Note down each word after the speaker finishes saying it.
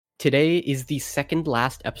Today is the second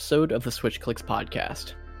last episode of the Switch Clicks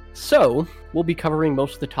podcast. So, we'll be covering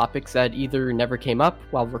most of the topics that either never came up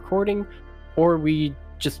while recording, or we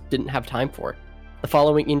just didn't have time for. The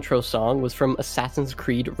following intro song was from Assassin's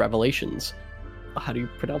Creed Revelations. How do you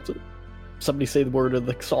pronounce it? Somebody say the word of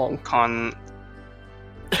the song.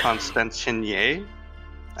 Constantinier?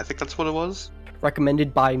 I think that's what it was.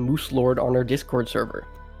 Recommended by Moose Lord on our Discord server.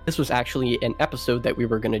 This was actually an episode that we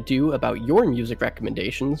were going to do about your music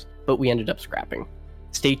recommendations, but we ended up scrapping.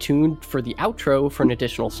 Stay tuned for the outro for an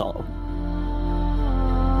additional song.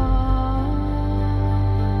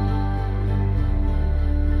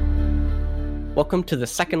 Welcome to the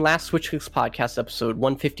second last Switch Clicks podcast, episode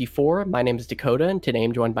 154. My name is Dakota, and today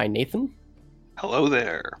I'm joined by Nathan. Hello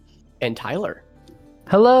there. And Tyler.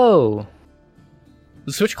 Hello!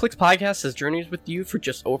 The Switch Clicks podcast has journeyed with you for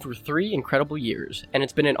just over 3 incredible years, and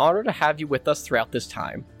it's been an honor to have you with us throughout this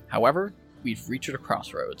time. However, we've reached a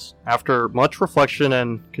crossroads. After much reflection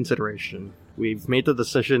and consideration, we've made the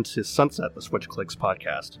decision to sunset the Switch Clicks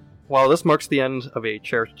podcast. While this marks the end of a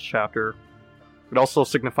cherished chapter, it also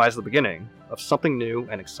signifies the beginning of something new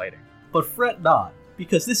and exciting. But fret not,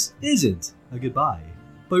 because this isn't a goodbye,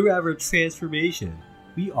 but rather a transformation.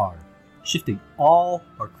 We are shifting all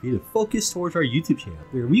our creative focus towards our YouTube channel,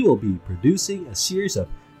 where we will be producing a series of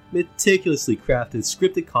meticulously crafted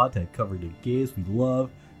scripted content covering the games we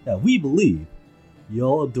love that we believe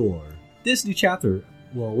you'll adore. This new chapter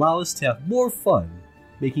will allow us to have more fun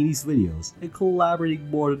making these videos and collaborating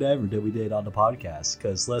more than ever than we did on the podcast,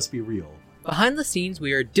 because let's be real. Behind the scenes,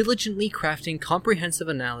 we are diligently crafting comprehensive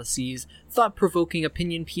analyses, thought-provoking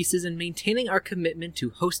opinion pieces, and maintaining our commitment to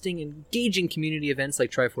hosting engaging community events like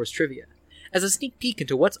Triforce Trivia. As a sneak peek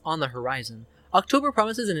into what's on the horizon, October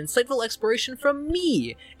promises an insightful exploration from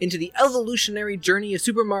me into the evolutionary journey of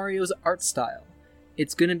Super Mario's art style.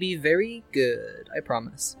 It's gonna be very good, I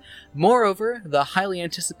promise. Moreover, the highly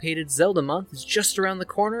anticipated Zelda month is just around the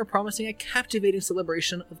corner, promising a captivating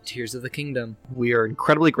celebration of Tears of the Kingdom. We are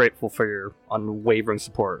incredibly grateful for your unwavering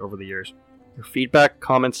support over the years. Your feedback,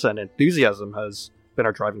 comments, and enthusiasm has been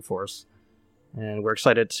our driving force, and we're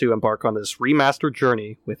excited to embark on this remastered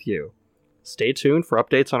journey with you. Stay tuned for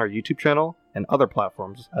updates on our YouTube channel and other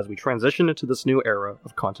platforms as we transition into this new era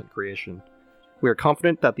of content creation. We are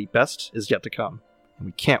confident that the best is yet to come, and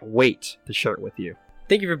we can't wait to share it with you.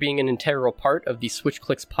 Thank you for being an integral part of the Switch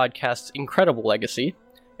Clicks podcast's incredible legacy,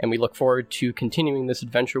 and we look forward to continuing this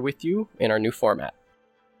adventure with you in our new format.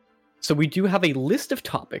 So we do have a list of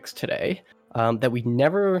topics today that we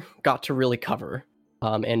never got to really cover,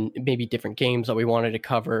 and maybe different games that we wanted to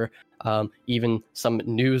cover, even some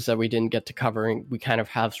news that we didn't get to cover and we kind of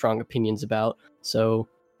have strong opinions about. So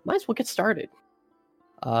might as well get started.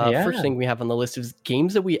 First thing we have on the list is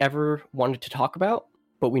games that we ever wanted to talk about,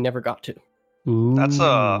 but we never got to. Ooh. That's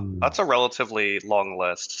a relatively long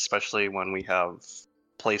list, especially when we have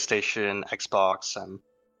PlayStation, Xbox, and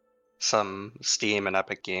some Steam and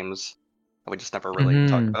Epic games that we just never really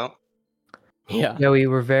talked about. Yeah, we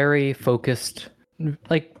were very focused,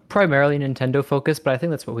 like primarily Nintendo focused, but I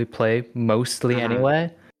think that's what we play mostly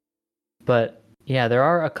anyway. But yeah, there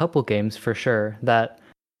are a couple games for sure that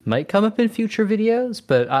might come up in future videos,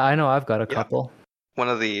 but I know I've got a couple. One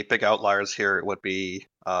of the big outliers here would be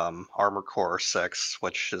Armored Core 6,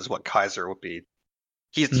 which is what Kaiser would be.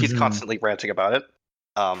 He's constantly ranting about it.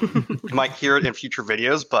 You might hear it in future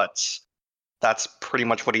videos, but that's pretty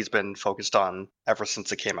much what he's been focused on ever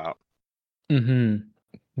since it came out.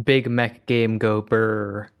 Big mech game go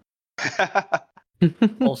brr.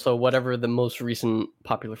 Also, whatever the most recent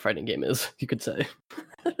popular fighting game is, you could say.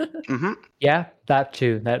 Yeah, that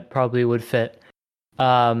too. That probably would fit.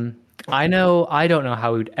 I don't know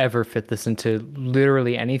how we'd ever fit this into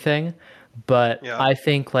literally anything, but I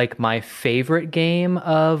think like my favorite game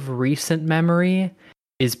of recent memory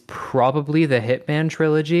is probably the Hitman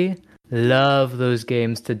trilogy. Love those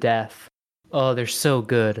games to death. Oh, they're so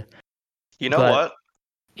good. You know what?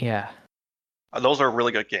 Yeah. Those are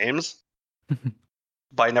really good games,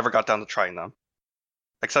 but I never got down to trying them.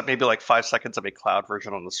 Except maybe like 5 seconds of a cloud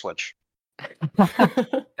version on the Switch.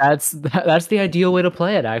 That's the ideal way to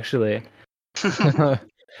play it, actually.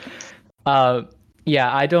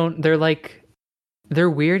 They're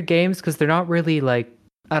weird games because they're not really like,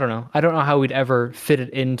 I don't know how we'd ever fit it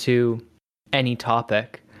into any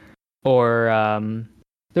topic, or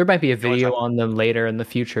there might be a video on them later in the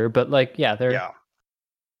future, but like they're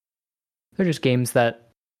just games that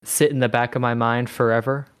sit in the back of my mind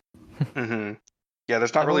forever. Yeah,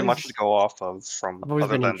 there's not really much to go off of from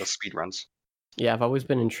other than the speedruns. Yeah, I've always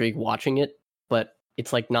been intrigued watching it, but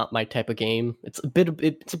it's like not my type of game. It's a bit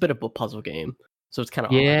of a puzzle game, so it's kind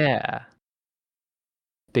of odd.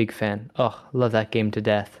 Big fan. Oh, love that game to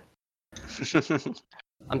death.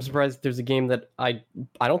 I'm surprised there's a game that I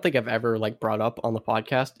don't think I've ever like brought up on the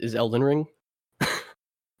podcast is Elden Ring.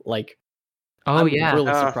 Like, Oh I'm yeah,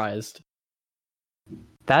 really surprised.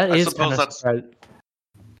 that I is suppose kind of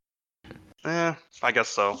that's- I guess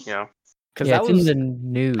so. Yeah. Because yeah, that it's was, in the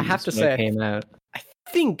news. I have to when say, it came out. I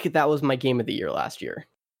think that was my game of the year last year,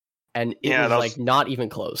 and it Yeah, was that like was- not even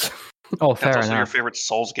close. Oh, That's fair also your enough. favorite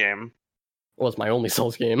Souls game. It was my only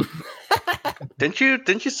Souls game. Didn't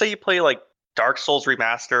you say you play like Dark Souls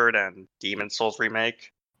Remastered and Demon Souls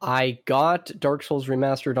Remake? I got Dark Souls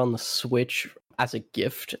Remastered on the Switch as a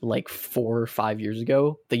gift like 4 or 5 years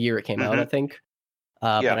ago, the year it came out, I think.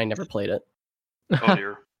 Yeah. But I never played it. Oh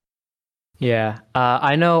dear. Yeah,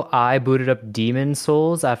 I know I booted up Demon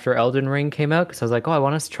Souls after Elden Ring came out because I was like, oh, I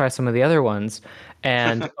want to try some of the other ones.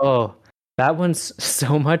 And oh, that one's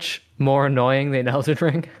so much more annoying than Elden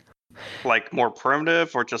Ring. Like more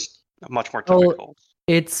primitive or just much more Oh, typical?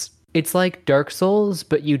 It's like Dark Souls,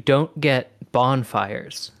 but you don't get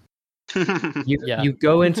bonfires. You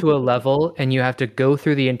go into a level and you have to go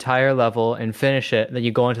through the entire level and finish it, then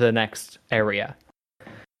you go into the next area.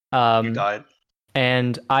 You died.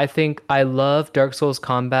 And I think I love Dark Souls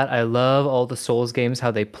combat. I love all the Souls games,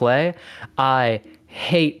 how they play. I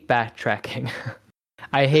hate backtracking.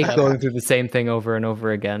 I hate going through the same thing over and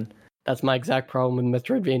over again. That's my exact problem with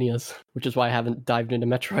Metroidvanias, which is why I haven't dived into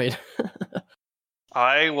Metroid.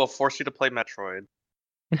 I will force you to play Metroid.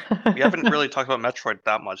 We haven't really talked about Metroid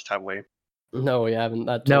that much, have we? No, we haven't.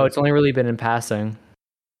 That No, it's only really been in passing.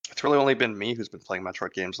 It's really only been me who's been playing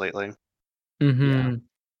Metroid games lately. Mm-hmm. Yeah.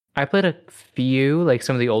 I played a few, like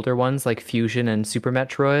some of the older ones, like Fusion and Super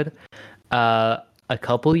Metroid, a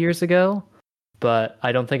couple years ago, but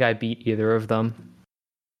I don't think I beat either of them.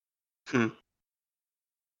 Hmm.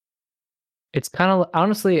 It's kind of,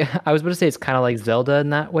 honestly, I was about to say it's kind of like Zelda in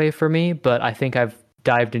that way for me, but I think I've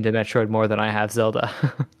dived into Metroid more than I have Zelda.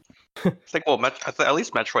 I think at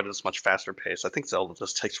least Metroid is much faster paced. I think Zelda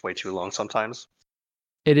just takes way too long sometimes.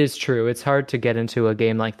 It is true. It's hard to get into a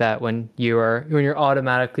game like that when you're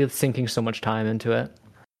automatically sinking so much time into it.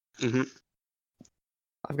 Mm-hmm.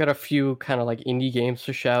 I've got a few kind of like indie games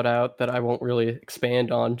to shout out that I won't really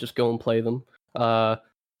expand on. Just go and play them.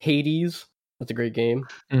 Hades, that's a great game.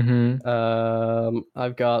 Mm-hmm.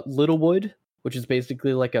 I've got Littlewood, which is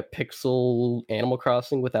basically like a pixel Animal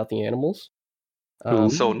Crossing without the animals.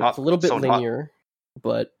 So not it's a little bit so not- linear,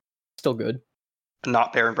 but still good.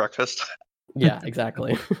 Not Bear and Breakfast. Yeah,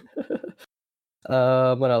 exactly.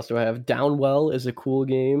 What else do I have? Downwell is a cool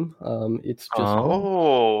game. It's just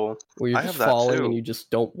Oh, where you're I just have that falling too. and you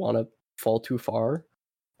just don't want to fall too far.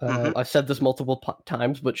 Mhm. I've said this multiple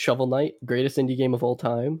times, but Shovel Knight, greatest indie game of all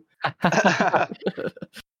time.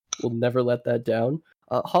 We'll never let that down.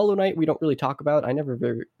 Hollow Knight, we don't really talk about. I never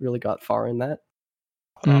really got far in that.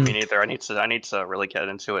 Me neither. I need to really get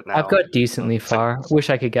into it now. I've got decently It's like- far. Wish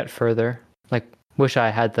I could get further. Like, wish I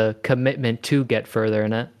had the commitment to get further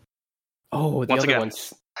in it. Oh, the Once other again.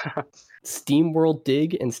 ones. SteamWorld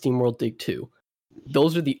Dig and SteamWorld Dig 2.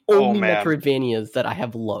 Those are the Oh, only man. Metroidvanias that I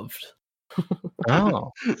have loved.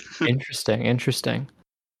 Oh, interesting.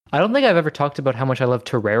 I don't think I've ever talked about how much I love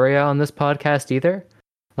Terraria on this podcast either.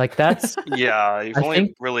 Like, that's Yeah, you've I only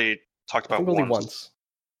think- really talked I about think only once.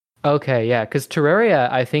 okay. Yeah, because Terraria,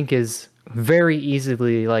 I think, is very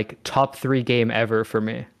easily like top 3 game ever for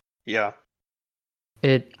me. Yeah.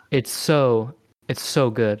 It's so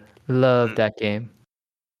good. Love Mm. that game.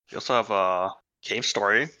 You also have Cave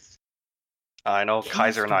Story. I know Cave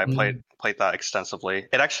Kaiser and I Story. played that extensively.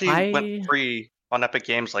 It actually went I- free on Epic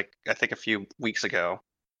Games like I think a few weeks ago.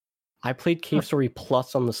 I played Cave Story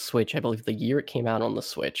Plus on the Switch, I believe the year it came out on the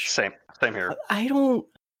Switch. Same here. I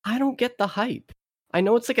don't get the hype. I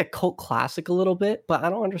know it's like a cult classic a little bit, but I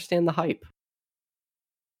don't understand the hype.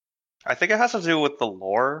 I think it has to do with the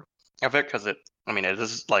lore of it because it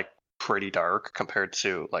is like pretty dark compared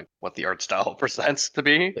to like what the art style presents to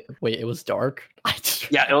be. Wait, it was dark?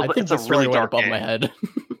 Yeah, I think it's a the story really went dark above game. my head.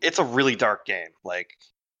 It's a really dark game. Like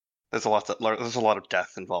there's a lot of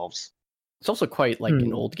death involved. It's also quite like an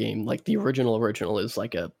Hmm. old game. Like the original is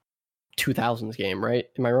like a 2000s game, right?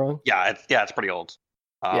 Am I wrong? Yeah, it's pretty old.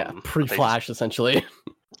 Yeah, pre-Flash essentially.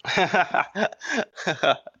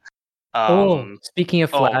 Oh, speaking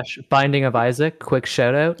of oh. Flash, Binding of Isaac, quick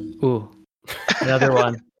shout out. Ooh, another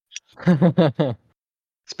one.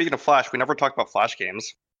 Speaking of Flash, we never talked about Flash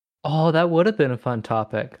games. Oh, that would have been a fun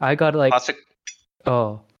topic. I got like, Classic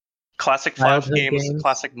Flash Childhood games, games.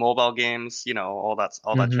 classic mobile games, all that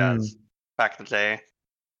Mhm. jazz back in the day.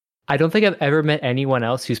 I don't think I've ever met anyone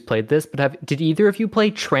else who's played this, but did either of you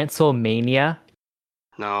play Transylmania?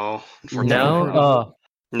 No, No? heard of Oh,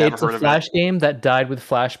 Never It's a heard of Flash it. game that died with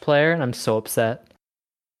Flash Player, and I'm so upset.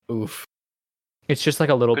 Oof. It's just like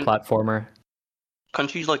a little Couldn't- platformer.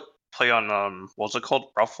 Couldn't you like play on what was it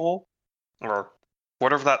called, Ruffle, or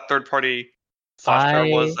whatever that third-party Flash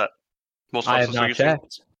player was that most I have websites are not using?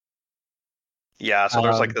 checked. Yeah, so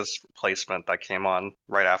there's like Um, this replacement that came on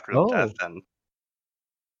right after Oh. death, and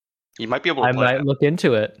you might be able to I play might it. look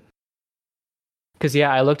into it. Because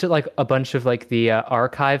yeah, I looked at like a bunch of like the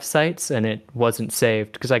archive sites, and it wasn't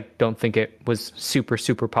saved because I don't think it was super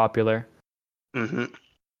popular. Hmm.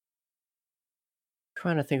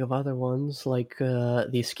 Trying to think of other ones like the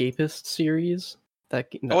Escapist series. That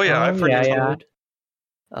Oh yeah, I've heard yeah, you yeah. talk-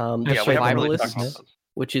 I've Yeah, we haven't really Survivalist, talked about this.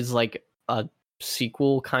 which is like a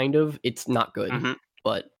sequel kind of. It's not good, Mhm.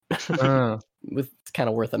 but Uh, it's kind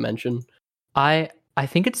of worth a mention. I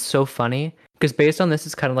think it's so funny because based on this,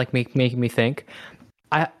 it's kind of like making me think.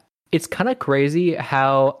 It's kind of crazy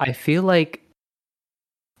how I feel like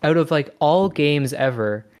out of like all games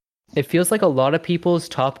ever, it feels like a lot of people's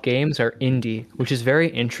top games are indie, which is very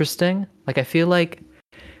interesting. Like I feel like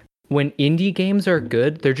when indie games are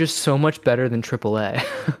good, they're just so much better than AAA.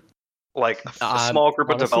 Like a small group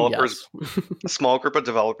of Honestly, developers, yes. a small group of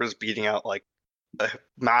developers beating out like a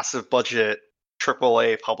massive budget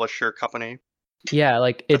AAA publisher company. Yeah,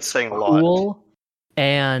 like That's it's saying a lot. cool,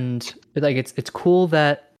 and like it's cool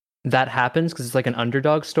that happens because it's like an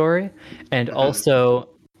underdog story, and Mhm. also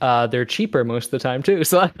they're cheaper most of the time too,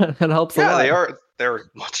 so that helps a Yeah, lot. they are.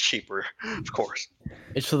 They're much cheaper, of course.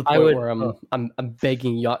 It's to the I point would- where I'm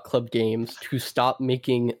begging Yacht Club Games to stop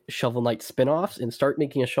making Shovel Knight spin-offs and start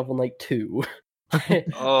making a Shovel Knight 2.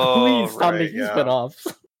 Oh, Please stop right, making yeah. spin-offs.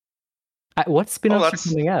 What spin-offs that's- are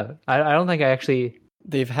coming out? I don't think I actually.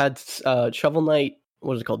 They've had Shovel Knight,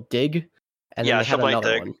 what is it called, Dig, and Yeah, then they had Shovel Knight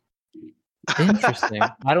another Dig. one. Interesting.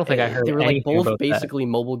 I don't think I heard They were like anything both about basically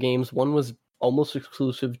mobile games. One was almost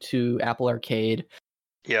exclusive to Apple Arcade.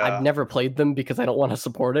 Yeah. I've never played them because I don't want to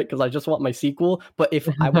support it because I just want my sequel. But if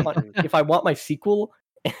I want my sequel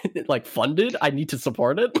like funded, I need to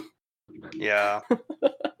support it. Yeah.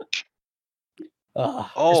 Ugh,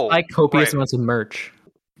 Oh, Buy copious right. amounts of merch.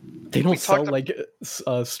 they don't We sell talked- like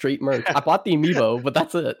straight merch. I bought the amiibo, but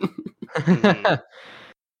that's it. Mhm.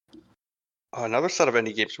 Another set of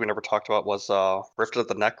indie games we never talked about was Rift of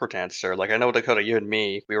the Necrodancer. Like I know Dakota, you and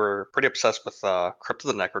me, we were pretty obsessed with Crypt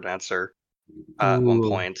of the Necrodancer at one Ooh.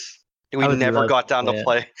 point. I We would never love got to down play to it.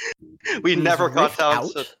 play. We Is never got Rift down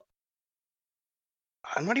out? to.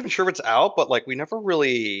 I'm not even sure if it's out, but like we never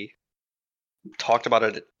really talked about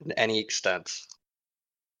it in any extent.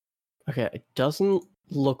 Okay, it doesn't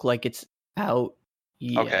look like it's out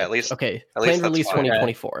yet. Okay, at least- okay. at least Planned that's release fine.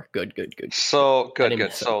 2024. Good. So good, didn't good.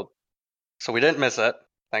 miss it. So we didn't miss it,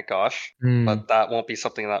 thank gosh. Hmm. But that won't be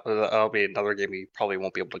something that'll be another game we probably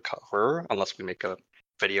won't be able to cover unless we make a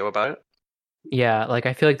video about it. Yeah, like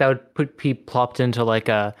I feel like that would be plopped into like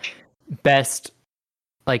a best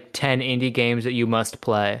like 10 indie games that you must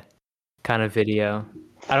play kind of video.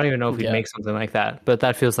 I don't even know if we'd Yeah. make something like that, but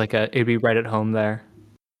that feels like it'd be right at home there.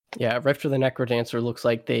 Yeah, Rift of the Necrodancer looks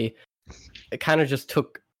like they kind of just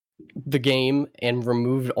took the game and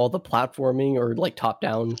removed all the platforming or like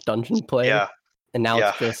top-down dungeon play. Yeah, And now yeah.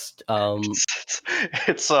 it's just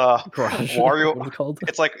it's Garage. Wario. What is it called?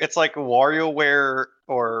 It's like WarioWare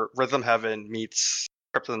or Rhythm Heaven meets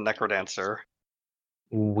Crypt of the Necrodancer.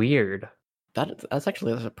 Weird. That's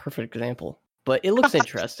a perfect example. But it looks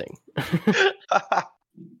interesting.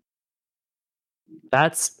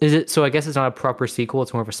 Is it so I guess it's not a proper sequel,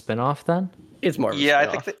 it's more of a spin-off then? It's more of a Yeah, I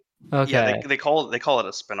spin-off. think Okay. yeah, they call it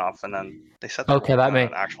a spin-off, and then they said they Okay, were that working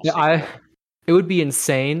on may an actual yeah, sequel. it would be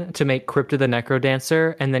insane to make Crypt of the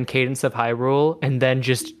Necrodancer and then Cadence of Hyrule and then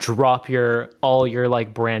just drop all your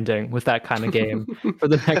like branding with that kind of game for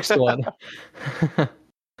the next one.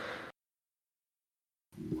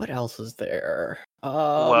 What else is there?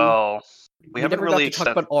 Well, we haven't never really got to talk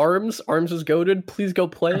about ARMS. ARMS is goated. Please go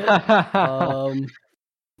play it.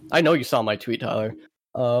 I know you saw my tweet, Tyler.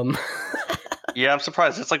 Yeah, I'm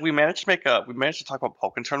surprised. It's like we managed to talk about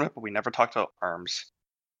Pokken Tournament, but we never talked about ARMS.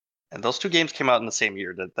 And those two games came out in the same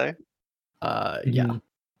year, did they? Yeah.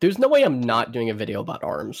 There's no way I'm not doing a video about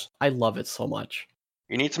ARMS. I love it so much.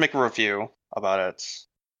 You need to make a review about it.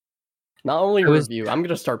 Not only It was- review, I'm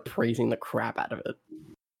gonna start praising the crap out of it.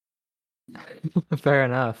 Fair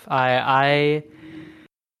enough. I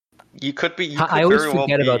You could be. You could I always very well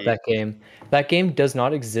forget about be- that game. That game does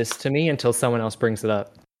not exist to me until someone else brings it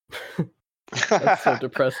up. That's so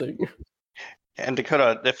depressing. And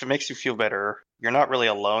Dakota, if it makes you feel better, you're not really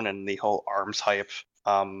alone in the whole ARMS hype.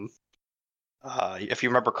 If you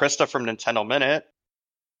remember Krista from Nintendo Minute,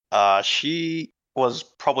 she was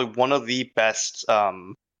probably one of the best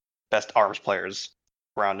best ARMS players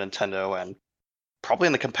around Nintendo and probably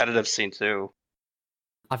in the competitive scene too.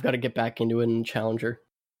 I've got to get back into it in Challenger.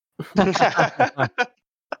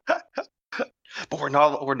 But we're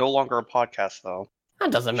no longer a podcast though.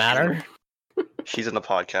 That doesn't matter. She's in the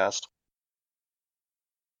podcast.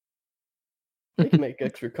 They can make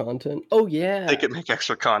extra content. Oh yeah. They can make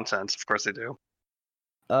extra content. Of course they do.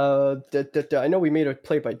 I know we made a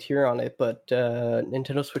play by tier on it, but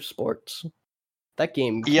Nintendo Switch Sports, that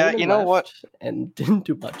game. Yeah, you know what? And didn't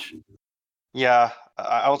do much. Yeah,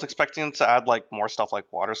 I was expecting them to add like more stuff like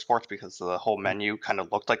water sports because the whole menu kind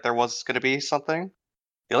of looked like there was going to be something.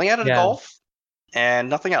 They only added golf and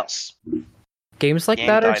nothing else. Games like Game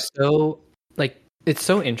that are died. so like it's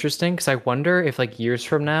so interesting because I wonder if like years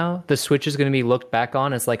from now the Switch is going to be looked back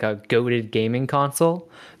on as like a goated gaming console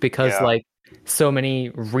because like so many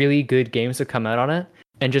really good games have come out on it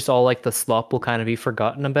and just all like the slop will kind of be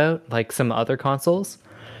forgotten about like some other consoles.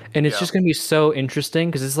 And it's just going to be so interesting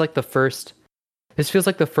because this feels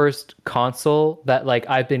like the first console that like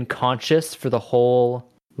I've been conscious for the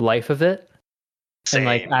whole life of it. Same. And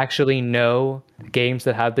like actually know games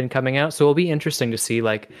that have been coming out. So it'll be interesting to see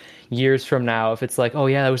like years from now if it's like, oh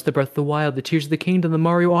yeah, that was the Breath of the Wild, the Tears of the Kingdom, the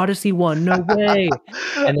Mario Odyssey one, no way.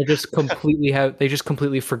 And they just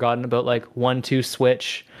completely forgotten about like 1-2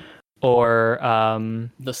 Switch or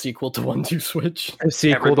the sequel to 1-2 Switch. A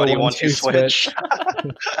sequel Everybody to wants to 1-2 switch.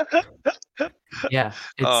 Yeah.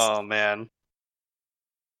 Oh man.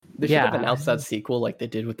 They should have announced that sequel like they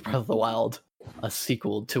did with Breath of the Wild. A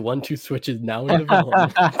sequel to 1-2 Switch is now in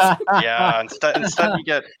development. Yeah,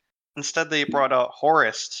 instead they brought out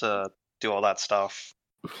Horus to do all that stuff.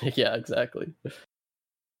 Yeah, exactly.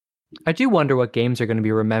 I do wonder what games are going to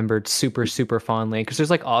be remembered super, super fondly because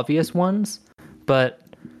there's like obvious ones, but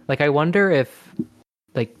like I wonder if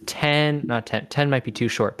like 10 might be too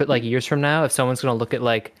short, but like years from now, if someone's going to look at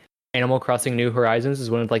like Animal Crossing New Horizons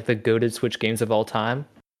as one of like the goated Switch games of all time.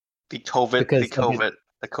 The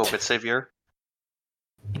COVID savior.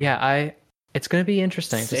 Yeah, it's going to be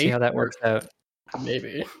interesting to see how that works out.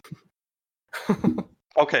 Maybe.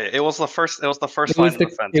 Okay, it was the first. It was the first. It was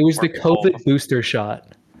the COVID booster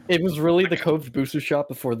shot. It was really the COVID booster shot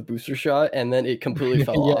before the booster shot, and then it completely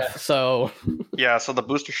fell off. So so the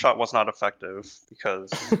booster shot was not effective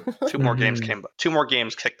because two more games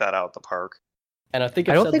kicked that out the park. And I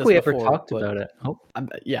don't think we ever talked about it.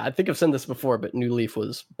 I think I've said this before, but New Leaf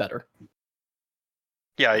was better.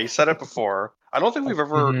 Yeah, you said it before. I don't think we've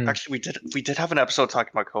ever actually we did have an episode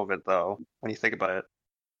talking about COVID though. When you think about it,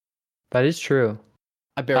 that is true.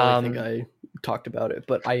 I barely think I talked about it,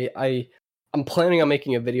 but I'm planning on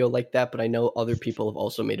making a video like that. But I know other people have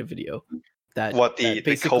also made a video that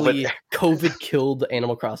basically COVID killed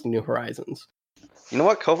Animal Crossing New Horizons. You know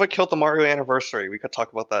what? COVID killed the Mario Anniversary. We could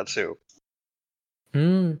talk about that too.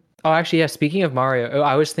 Oh, actually, yeah. Speaking of Mario,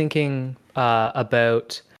 I was thinking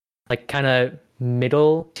about like kind of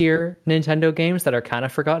middle tier Nintendo games that are kind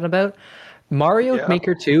of forgotten about. Mario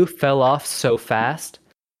Maker 2 fell off so fast,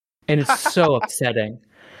 and it's so upsetting.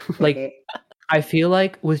 Like, I feel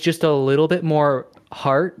like with just a little bit more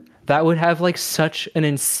heart, that would have like such an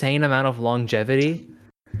insane amount of longevity.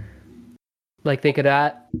 Like they could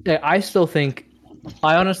add. I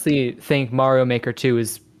honestly think Mario Maker 2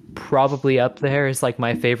 is probably up there as like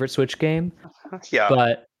my favorite Switch game. Yeah.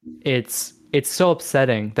 But it's so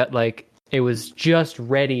upsetting that like it was just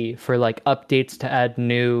ready for like updates to add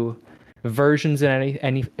new versions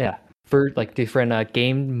and for like different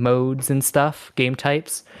game modes and stuff, game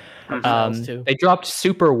types. They dropped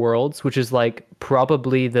Super Worlds, which is like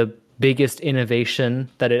probably the biggest innovation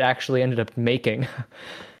that it actually ended up making.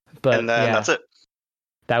 But and then that's it.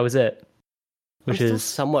 That was it. I'm still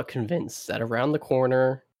somewhat convinced that around the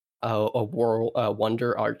corner, a world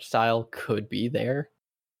Wonder art style could be there.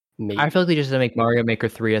 Maybe. I feel like they just had to make Mario Maker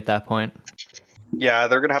 3 at that point. Yeah,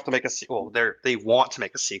 they're gonna have to make a sequel. They want to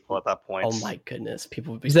make a sequel at that point. Oh my goodness,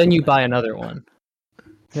 people would be. Then you buy another one.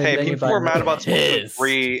 Hey, people were mad about Splatoon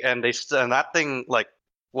 3, and that thing like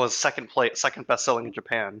was second best selling in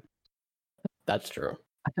Japan. That's true.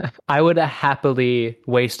 I would happily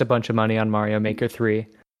waste a bunch of money on Mario Maker 3.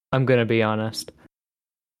 I'm gonna be honest.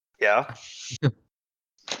 Yeah.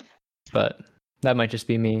 But that might just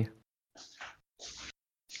be me.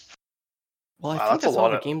 Well, I think that's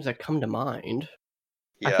all the games that come to mind.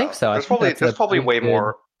 Yeah, I think so. There's probably way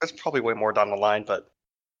more. There's probably way more down the line, but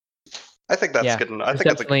I think that's good. I think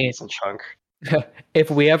that's a decent chunk.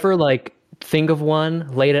 If we ever like think of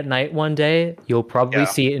one late at night one day, you'll probably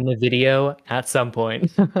see it in the video at some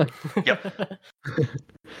point. Yep.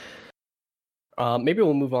 maybe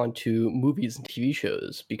we'll move on to movies and TV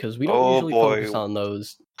shows because we don't Oh, usually boy. focus on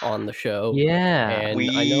those on the show. Yeah. And We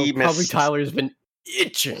I know probably missed- Tyler's been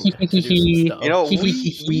itching to do some stuff. You know,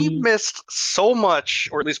 we missed so much,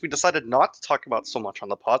 or at least we decided not to talk about so much on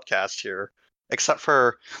the podcast here, except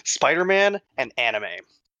for Spider-Man and anime.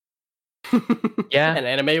 Yeah. And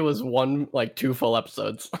anime was 2 full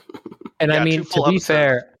episodes. And I Yeah, mean, 2 to full be episodes.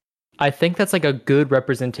 fair, I think that's like a good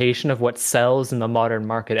representation of what sells in the modern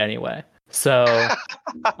market anyway. So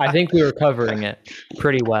I think we were covering it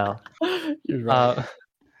pretty well. You're right.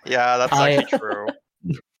 Yeah, that's actually true.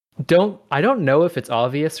 I don't know if it's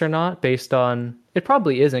obvious or not based on it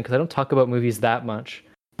probably isn't because I don't talk about movies that much.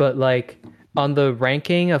 But like on the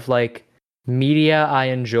ranking of like media I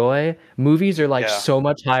enjoy, movies are like Yeah. so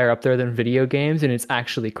much higher up there than video games, and it's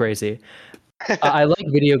actually crazy. I like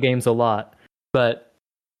video games a lot, but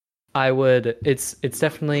it's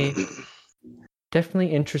definitely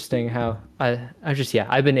interesting how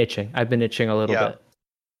I've been itching a little Yeah. bit.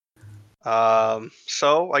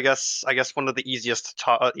 So I guess one of the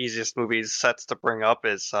easiest movies sets to bring up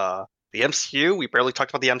is the MCU. We barely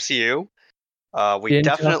talked about the MCU. We Didn't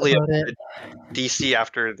talk definitely about it. DC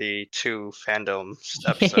after the 2 fandom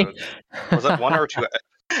episodes. Was it 1 or 2?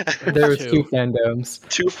 There was 2 Two. fandoms.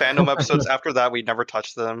 2 fandom episodes. After that, we never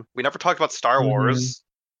touched them. We never talked about Star Wars,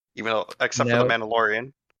 even though except for the Nope.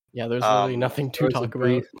 Mandalorian. Yeah, there's really nothing to there was a talk about.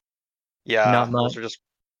 brief- Yeah, Not those much. are just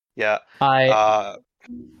I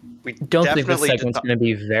we don't think this definitely did segment's not- going to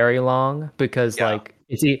be very long because Yeah. like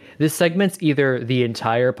this segment's either the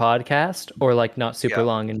entire podcast or like not super Yeah.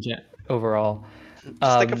 long overall.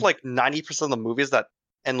 Just think of like 90% of the movies that,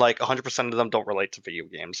 and like 100% of them don't relate to video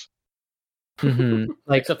games. Mhm.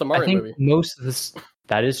 Like Except the I Mario think movie. most of this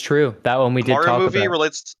that is true. That one we The did Mario talk movie about.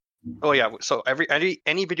 relates. Oh yeah, so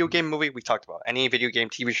any video game movie we talked about, any video game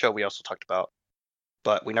TV show we also talked about,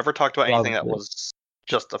 but we never talked about anything that Probably. was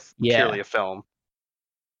just Yeah. purely a film.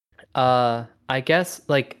 I guess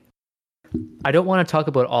like I don't want to talk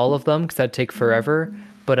about all of them because that'd take forever.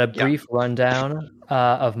 But a Yeah. brief rundown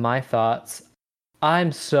of my thoughts.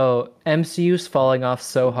 MCU's falling off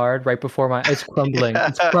so hard right before it's crumbling.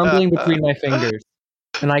 It's crumbling between my fingers,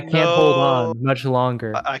 and I can't hold on much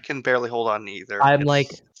longer. I can barely hold on either. I'm It's-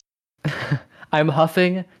 like- I'm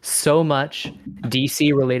huffing so much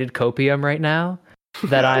DC related copium right now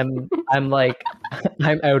that I'm like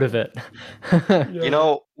I'm out of it. you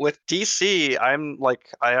know, with DC,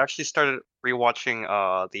 I actually started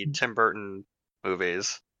rewatching the Tim Burton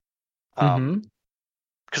movies. Mhm.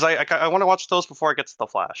 Because I want to watch those before I get to The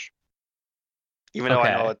Flash. Even though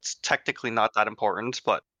I know Okay. it's technically not that important,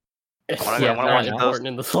 but It's wanna- I not wanna watch important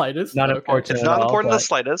in the slightest. Not Okay. important. it's at not all, important in the but-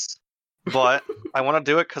 slightest. But I want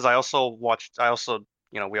to do it because we also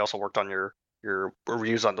worked on your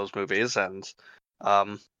reviews on those movies, and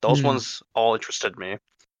those Hmm. ones all interested me.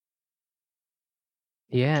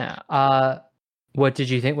 Yeah. What did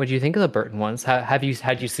you think? What did you think of the Burton ones? Had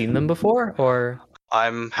you seen them before or?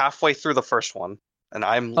 I'm halfway through the first one, and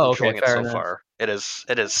I'm Oh, okay, enjoying it fair so enough. far. It is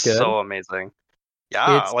Good. so amazing.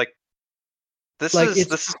 Yeah, It's- like this Like is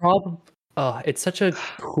it's it's such a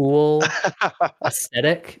cool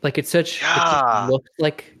aesthetic. Like it Yeah. just looks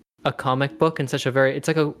like a comic book and such a very it's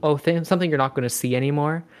like something you're not going to see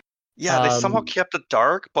anymore. yeah. They somehow Um, kept it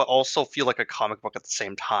dark, but also feel like a comic book at the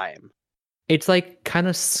same time. It's like kind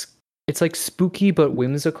of it's like spooky but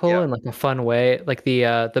whimsical Yeah. in like a fun way. Like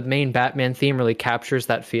the main Batman theme really captures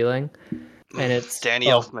that feeling. And it's Danny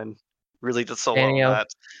Elfman really did so Danny well on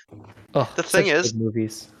that. The thing such is, good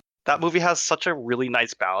movies. that movie has such a really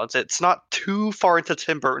nice balance. It's not too far into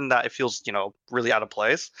Tim Burton that it feels, really out of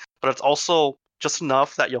place, but it's also just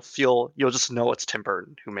enough that you'll just know it's Tim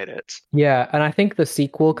Burton who made it. Yeah, and I think the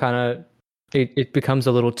sequel kind of it becomes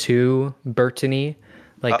a little too Burton-y.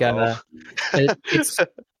 Like Uh-oh. it's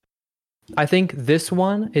I think this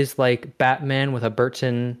one is like Batman with a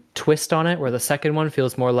Burton twist on it, where the second one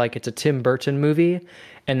feels more like it's a Tim Burton movie,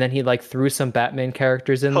 and then he like threw some Batman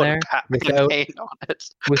characters in Put there Batman without name on it.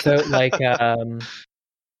 without like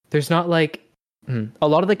there's not like a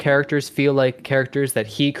lot of the characters feel like characters that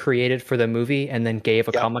he created for the movie and then gave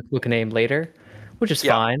a Yeah. comic book name later, which is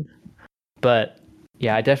Yeah. fine. But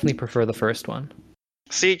yeah, I definitely prefer the first one.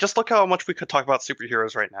 See, just look how much we could talk about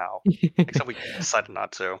superheroes right now, except we decided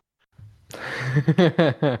not to.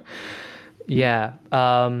 Yeah.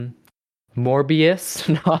 Morbius.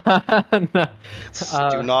 No.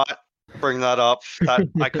 Do not bring that up. That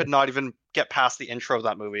I could not even get past the intro of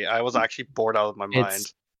that movie. I was actually bored out of my mind.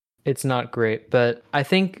 It's not great, but I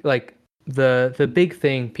think like the big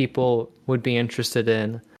thing people would be interested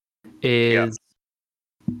in is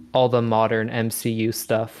all the modern MCU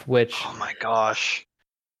stuff, which Oh my gosh.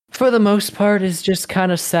 for the most part, is just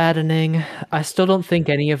kind of saddening. I still don't think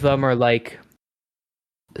any of them are like.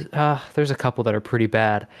 There's a couple that are pretty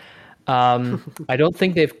bad. I don't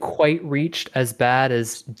think they've quite reached as bad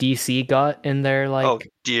as DC got in their Oh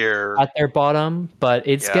dear. at their bottom, but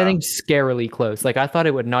it's Yeah. getting scarily close. Like I thought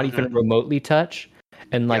it would not even Mhm. remotely touch,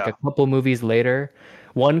 and like Yeah. a couple movies later,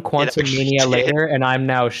 one Quantum actually Mania did. later, and I'm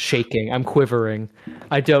now shaking. I'm quivering.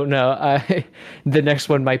 I don't know. The next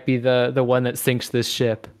one might be the one that sinks this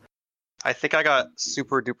ship. I think I got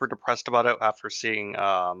super duper depressed about it after seeing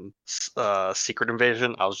Secret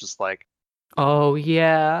Invasion. I was just like, Oh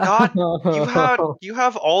yeah. God, you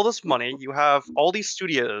have all this money, you have all these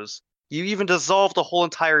studios, you even dissolved the whole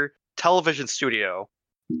entire television studio,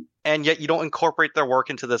 and yet you don't incorporate their work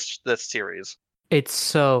into this series. It's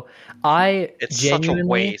so It's such a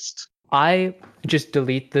waste. I just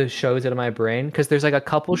delete the shows out of my brain because there's like a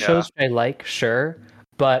couple Yeah. shows I like, sure,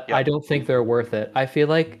 but Yeah. I don't think they're worth it. I feel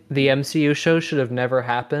like the MCU show should have never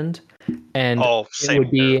happened, and Oh, it same would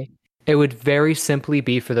here. be it would very simply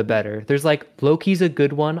be for the better. There's like Loki's a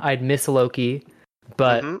good one. I'd miss Loki,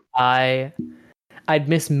 but Mhm. I'd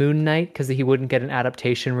miss Moon Knight because he wouldn't get an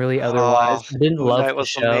adaptation really otherwise. I didn't Moon love Knight the was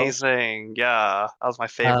show. amazing. Yeah, that was my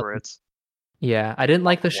favorite. Yeah, I didn't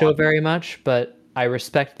like the show One. very much, but I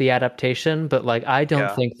respect the adaptation. But like, I don't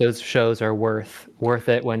Yeah. think those shows are worth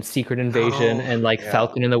it when Secret Invasion No, and like yeah.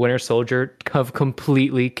 Falcon and the Winter Soldier have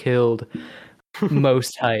completely killed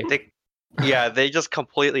most hype. They just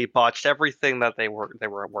completely botched everything that they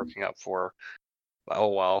were working up for. Oh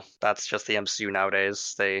well, that's just the MCU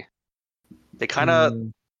nowadays. They kind of.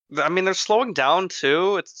 Mm, I mean, they're slowing down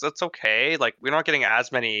too. It's okay. Like we're not getting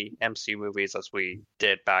as many MCU movies as we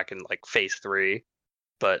did back in like Phase 3,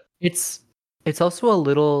 but it's also a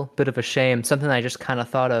little bit of a shame. Something I just kind of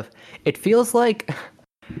thought of. It feels like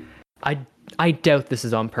I doubt this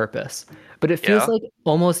is on purpose, but it feels Yeah. like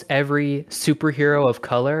almost every superhero of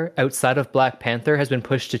color outside of Black Panther has been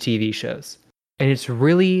pushed to TV shows, and it's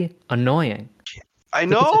really annoying. I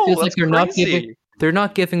Because know it feels like that's they're crazy.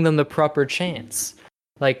 not giving them the proper chance.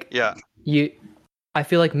 Like Yeah, I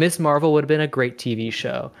feel like Miss Marvel would have been a great TV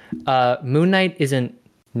show. Moon Knight isn't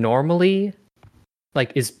normally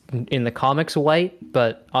is in the comics white,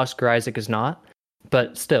 but Oscar Isaac is not.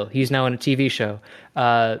 But still, he's now in a TV show.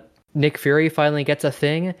 Nick Fury finally gets a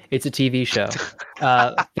thing. It's a TV show.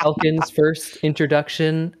 Falcon's first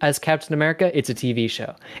introduction as Captain America. It's a TV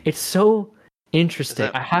show. It's so interesting. Is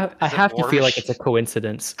it- I have is it to War feel like Machine? it's a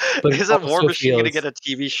coincidence. But Isn't it War also Machine gonna feels- get a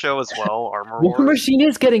TV show as well? Armor War Wars. Machine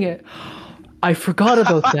is getting it. I forgot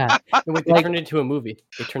about that. No, wait, they Like- turned it into a movie.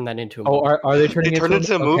 They turned that into a Oh, movie. are they turning They turned it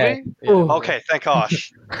into a movie? Okay. Yeah. Ooh. Okay, thank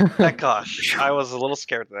gosh. Thank gosh. I was a little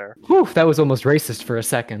scared there. Whew, that was almost racist for a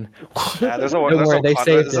second. Yeah, there's a Don't there's worry, a they Wakanda.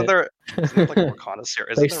 saved Isn't it. there like a Wakanda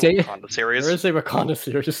series? They Isn't there a say- Wakanda series? There is a Wakanda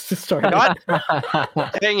series to start. God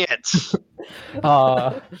dang it!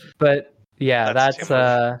 But yeah, That's that's too much.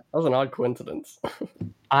 That was an odd coincidence.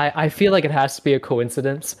 I feel like it has to be a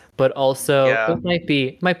coincidence, but also Yeah. it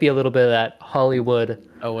might be a little bit of that Hollywood,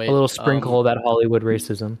 Oh wait, a little sprinkle of that Hollywood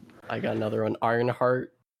racism. I got another one.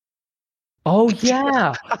 Ironheart. Oh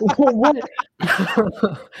yeah. What?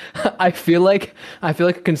 I feel like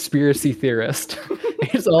a conspiracy theorist.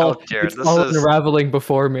 It's all Oh, dear, it's this all is- unraveling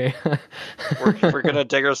before me. We're gonna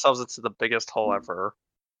dig ourselves into the biggest hole ever.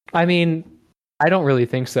 I mean, I don't really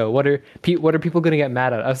think so. What are people going to get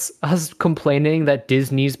mad at us complaining that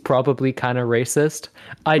Disney's probably kind of racist?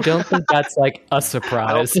 I don't think that's like a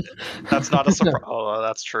surprise. That's not a surprise. Oh,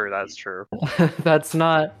 that's true. That's true. That's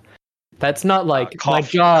not like my cough,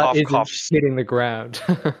 jaw cough, isn't cough. hitting the ground.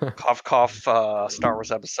 Cough, cough. Star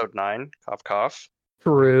Wars Episode 9. Cough, cough.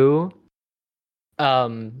 True.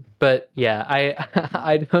 But yeah,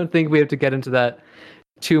 I don't think we have to get into that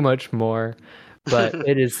too much more. But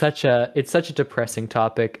it's such a depressing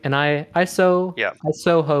topic, and I so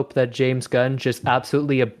hope that James Gunn just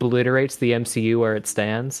absolutely obliterates the MCU where it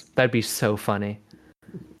stands. That'd be so funny.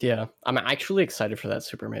 Yeah, I'm actually excited for that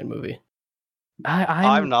Superman movie.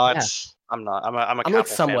 I'm not. yeah. I'm not. I'm a I'm Cavill like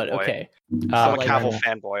somewhat fanboy. okay. I'm a like- Cavill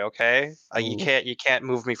fanboy. Okay. You Ooh. can't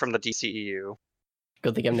move me from the DCEU.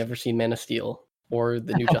 Good thing I've never seen Man of Steel or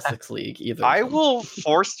the new Justice League either. I will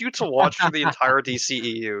force you to watch through the entire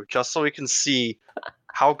DCEU just so we can see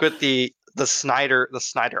how good the Snyder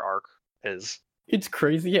arc is. It's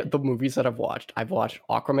crazy. The movies that I've watched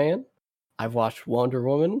Aquaman, I've watched Wonder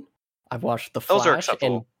Woman, I've watched The Those are Flash, and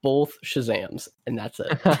acceptable. both Shazams, and that's it.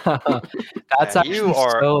 That's Man, actually you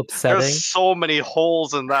are- so upsetting. There's so many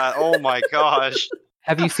holes in that. Oh my gosh.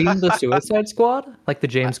 Have you seen the Suicide Squad, like the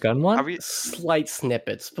James Gunn one? Have you? Slight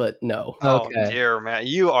snippets, but no. Oh Okay. dear, man.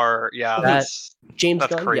 You are. Yeah. That- That's James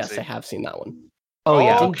That's Gunn, yes, crazy. I have seen that one. Oh It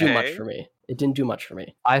yeah, didn't do Okay. much for me. It didn't do much for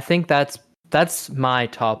me. I think that's my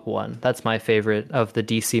top one. That's my favorite of the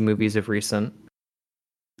DC movies of recent.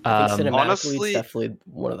 I think cinematically, Honestly- it's definitely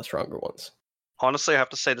one of the stronger ones. Honestly, I have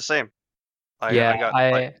to say the same. I got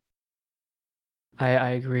I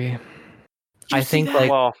agree. I think that?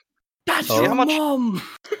 like well, That's See your how much- mom.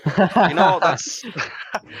 you know, that's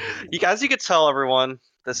you guys. You could tell everyone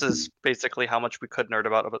this is basically how much we could nerd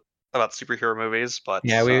about superhero movies. But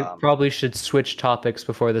yeah, we probably should switch topics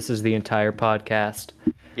before this is the entire podcast.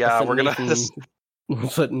 yeah, Let's we're let gonna. Nathan-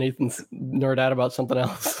 let's let Nathan nerd out about something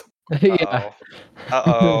else. Yeah. Uh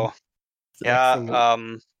oh. It's the next thing Yeah.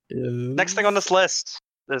 that- Next thing on this list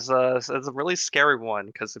is a really scary one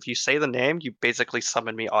because if you say the name, you basically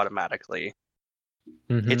summon me automatically.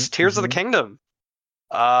 Mhm, It's Tears of the mhm. Kingdom,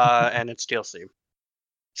 and it's DLC.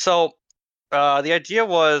 So, the idea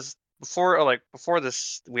was before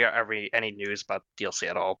this, we are any news about DLC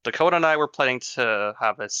at all. Dakota and I were planning to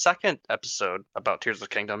have a second episode about Tears of the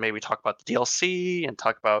Kingdom. Maybe talk about the DLC and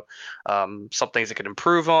talk about some things it could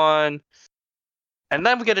improve on. And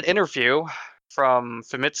then we get an interview from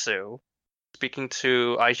Famitsu, speaking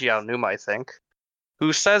to IG Aonuma, I think,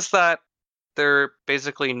 who says that there are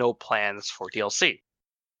basically no plans for DLC.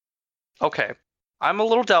 Okay, I'm a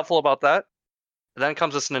little doubtful about that. Then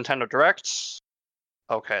comes this Nintendo Direct.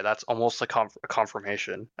 Okay, that's almost a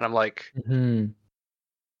confirmation. And I'm like, Mhm.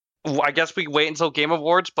 I guess we wait until Game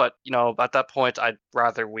Awards, but, at that point, I'd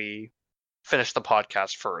rather we finish the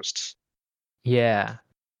podcast first. Yeah.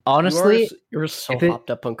 Honestly, you're so if it-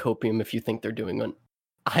 hopped up on Copium if you think they're doing one.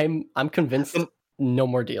 I'm convinced no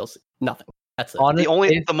more deals. Nothing. That's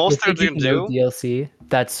it. The most if they they're gonna no do- DLC,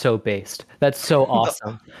 that's so based. That's so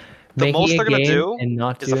awesome. The Making most a they're gonna game do and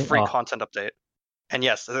not Is a doing free oh, content update. And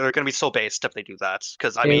yes, they're going to be so based if they do that.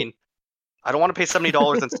 Because, I It- mean, I don't want to pay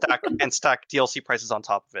 $70 and stack DLC prices on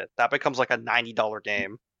top of it. That becomes like a $90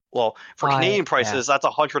 game. Well, for Canadian prices, that's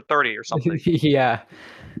 $130 or something. Yeah.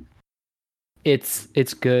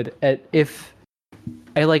 It's good. If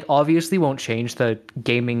I obviously won't change the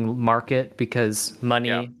gaming market because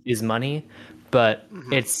money is money, but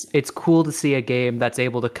Mhm. it's cool to see a game that's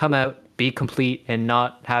able to come out, be complete, and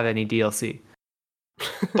not have any DLC.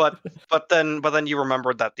 but then you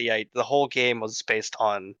remembered that the whole game was based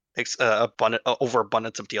on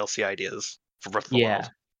overabundance of DLC ideas for Breath of the Yeah.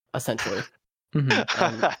 Wild. Essentially.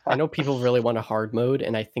 Mhm. I know people really want a hard mode,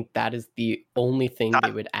 and I think that is the only thing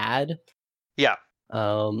they would add. Yeah,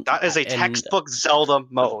 that is a and textbook Zelda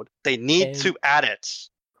mode. They need to add it.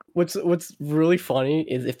 What's really funny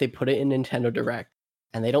is if they put it in Nintendo Direct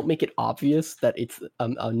and they don't make it obvious that it's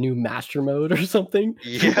a new master mode or something.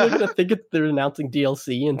 People are Yeah. gonna think they're announcing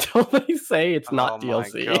DLC until they say it's not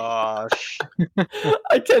DLC. My gosh.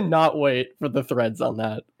 I cannot wait for the threads on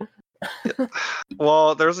that.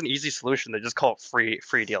 Well, there's an easy solution. They just call it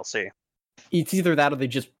free DLC. It's either that or they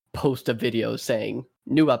just post a video saying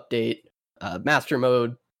new update, master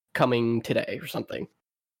mode coming today or something,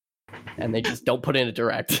 and they just don't put in a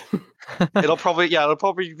direct. It'll probably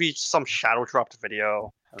be some shadow dropped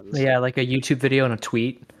video. Yeah, like a YouTube video and a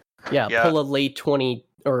tweet. Yeah, Yeah. pull a late 2020,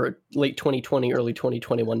 early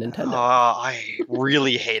 2021 Nintendo. I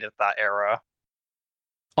really hated that era.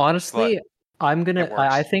 Honestly, I'm gonna. it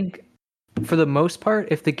works. I think, for the most part,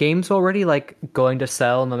 if the game's already going to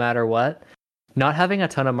sell no matter what, not having a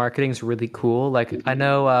ton of marketing is really cool. I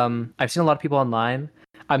know, I've seen a lot of people online.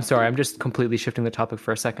 I'm sorry, I'm just completely shifting the topic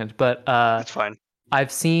for a second, but That's fine.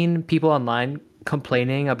 I've seen people online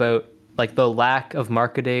complaining about the lack of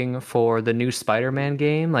marketing for the new Spider-Man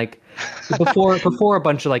game. Before a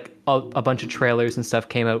bunch of trailers and stuff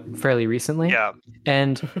came out fairly recently. Yeah.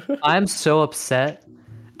 And I'm so upset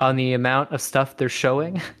on the amount of stuff they're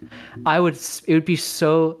showing. It would be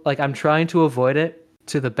so I'm trying to avoid it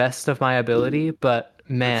to the best of my ability, but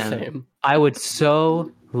man, Same. I would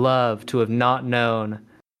so love to have not known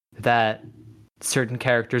that certain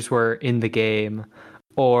characters were in the game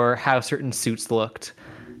or how certain suits looked.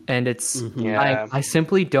 And it's Yeah. I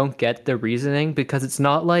simply don't get the reasoning, because it's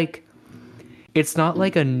not like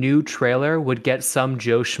a new trailer would get some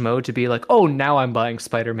Joe Schmo to be like, oh, now I'm buying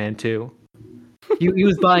Spider-Man 2. He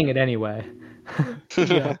was buying it anyway.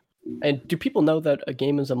 Yeah. And do people know that a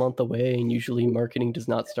game is a month away, and usually marketing does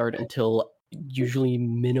not start until usually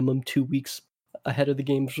minimum 2 weeks ahead of the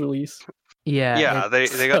game's release? Yeah. Yeah, they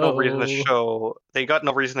got no reason to so- show. They got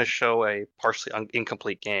no reason to show a partially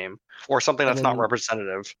incomplete game or something that's not then-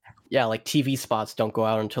 representative. Yeah, TV spots don't go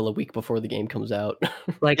out until a week before the game comes out.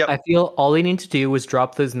 Yep. I feel all they need to do was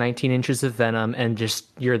drop those 19 inches of Venom and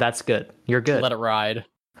just that's good. You're good. Let it ride.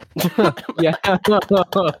 Yeah.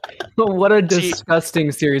 What a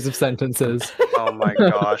disgusting series of sentences. Oh my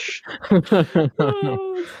gosh.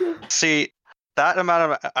 See, that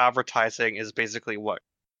amount of advertising is basically what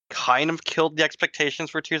kind of killed the expectations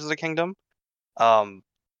for Tears of the Kingdom. But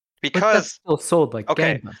that's Because still sold like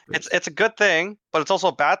okay, gangbusters. it's a good thing, but it's also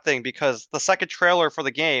a bad thing because the second trailer for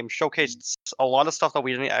the game showcased a lot of stuff that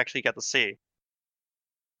we didn't actually get to see.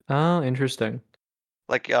 Oh, interesting.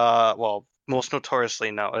 Like, well, most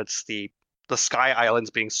notoriously now it's the Sky Islands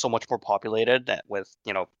being so much more populated with,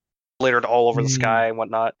 littered all over the sky and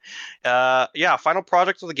whatnot. Yeah, final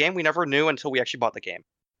project of the game we never knew until we actually bought the game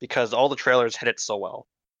because all the trailers hit it so well.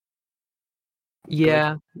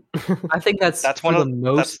 Yeah, I think that's That's for one the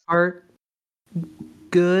of- most part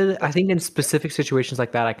good. I think in specific situations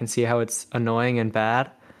like that, I can see how it's annoying and bad.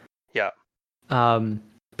 Yeah.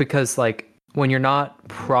 Because like when you're not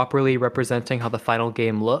properly representing how the final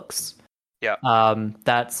game looks, Yeah.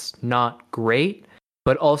 that's not great.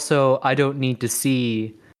 But also, I don't need to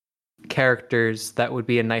see characters that would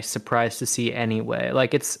be a nice surprise to see anyway.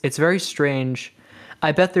 Like it's very strange.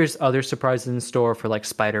 I bet there's other surprises in store for like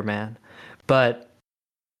Spider-Man, but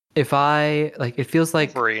if I like, it feels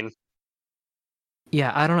like Wolverine.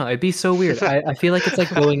 yeah, I don't know. It'd be so weird. I feel like it's like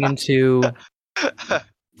going into.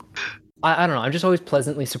 I don't know. I'm just always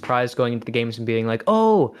pleasantly surprised going into the games and being like,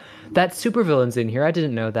 "Oh, that supervillain's in here. I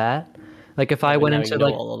didn't know that." Like if I went Now into you know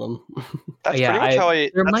like, all of them. That's yeah, pretty much how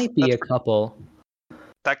there might be a couple.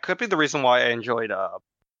 that could be the reason why I enjoyed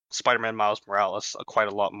Spider-Man Miles Morales quite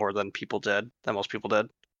a lot more than most people did.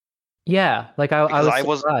 Yeah, like I Because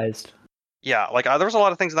was surprised. Yeah, like there was a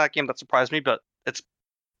lot of things in that game that surprised me, but it's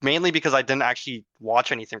mainly because I didn't actually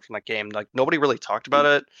watch anything from that game. Like nobody really talked about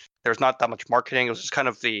it. There's not that much marketing. It was just kind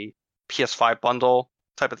of the PS5 bundle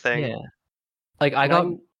type of thing. Yeah, like I got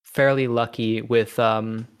fairly lucky with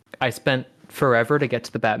I spent forever to get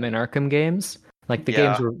to the Batman Arkham games. Like the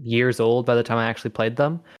games were years old by the time I actually played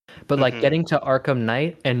them. But like getting to Arkham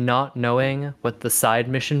Knight and not knowing what the side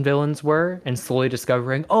mission villains were and slowly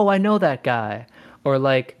discovering, oh, I know that guy. Or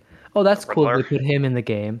like, oh, that's cool they put him in the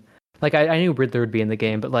game. Like I knew Riddler would be in the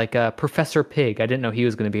game, but like Professor Pig, I didn't know he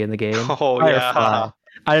was going to be in the game. Oh, Firefly.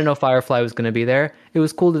 I didn't know Firefly was going to be there. It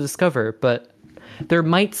was cool to discover, but there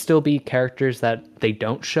might still be characters that they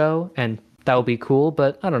don't show, and that will be cool,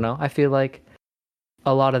 but I don't know. I feel like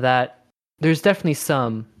a lot of that, there's definitely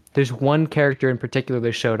some. There's one character in particular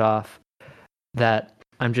they showed off that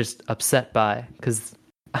I'm just upset by, because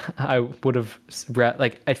I would have,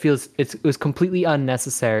 like, it was completely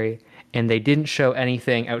unnecessary, and they didn't show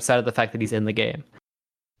anything outside of the fact that he's in the game.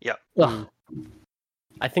 Yeah. Ugh.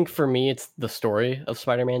 I think for me, it's the story of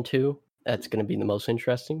Spider-Man 2 that's going to be the most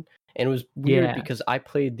interesting. And it was weird because I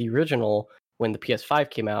played the original when the PS5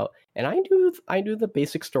 came out, and I knew the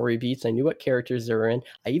basic story beats. I knew what characters they were in.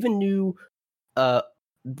 I even knew,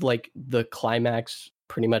 like the climax,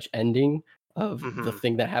 pretty much ending of the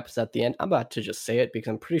thing that happens at the end. I'm about to just say it because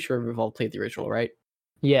I'm pretty sure we've all played the original, right?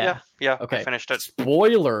 Yeah. Okay. I finished it.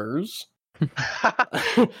 Spoilers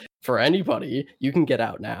for anybody. You can get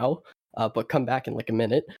out now, but come back in like a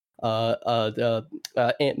minute.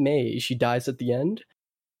 Aunt May, she dies at the end.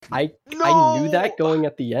 I knew that going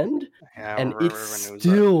at the end, and it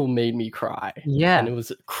still made me cry. Yeah, and it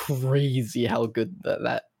was crazy how good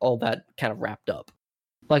that all that kind of wrapped up.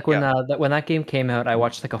 Like when that game came out, I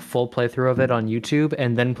watched like a full playthrough of it on YouTube,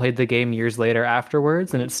 and then played the game years later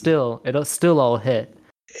afterwards, and it'll still all hit.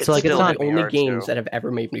 So like, it's not the only games that have ever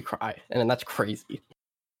made me cry, and that's crazy.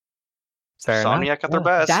 Insomniac at their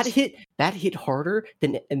best. That hit harder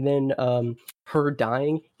than her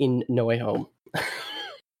dying in No Way Home.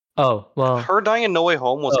 Oh well, her dying in No Way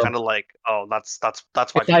Home was kind of like, oh, that's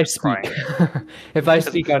why I speak. If I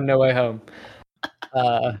speak on No Way Home,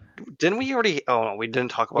 didn't we already? Oh no, we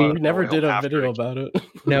didn't talk about. We never did a video about it.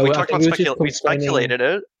 No, we talked about we speculated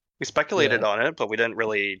it. We speculated on it, but we didn't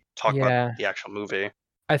really talk about the actual movie.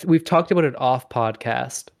 We've talked about it off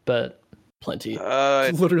podcast, but plenty.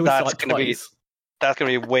 Literally, that's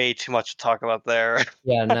gonna be way too much to talk about there.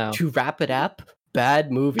 Yeah, no. To wrap it up,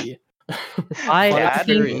 bad movie. I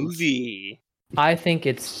think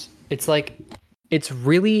it's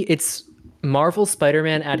Marvel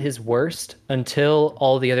Spider-Man at his worst until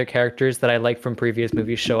all the other characters that I like from previous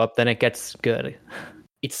movies show up. Then it gets good.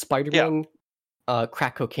 It's Spider-Man,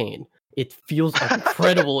 crack cocaine. It feels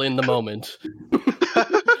incredible in the moment,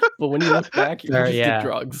 but when you look back, you just did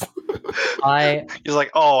drugs. He's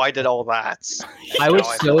like, oh, I did all that.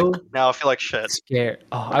 Now I feel like shit. Scared.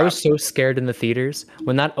 Oh, I was so scared in the theaters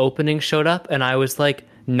when that opening showed up, and I was like,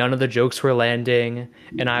 none of the jokes were landing,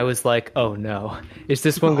 and I was like, oh no, is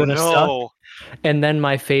this one gonna suck? And then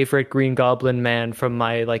my favorite Green Goblin man from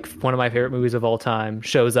my one of my favorite movies of all time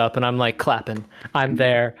shows up, and I'm like clapping. I'm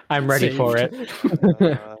there. I'm ready for it.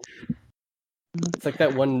 It's like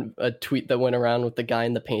that one tweet that went around with the guy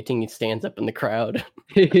in the painting. He stands up in the crowd.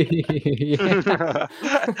 Yeah.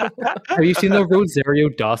 Have you seen the Rosario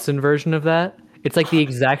Dawson version of that? It's like the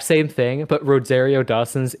exact same thing, but Rosario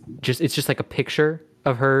Dawson's it's just like a picture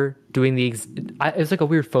of her doing it's like a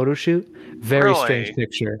weird photo shoot. Very strange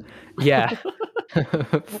picture. Yeah.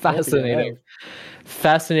 Fascinating.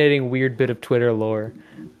 Fascinating weird bit of Twitter lore.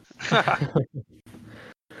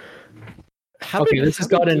 This has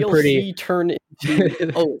gotten pretty. Turn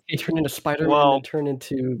into Spider-Man and turn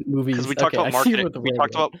into movies. Because we talked about marketing.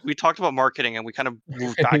 We talked about marketing, and we kind of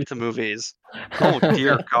moved back to movies. Oh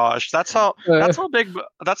dear gosh, that's how big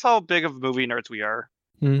of movie nerds we are.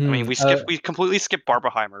 Mm-hmm. I mean, we completely skipped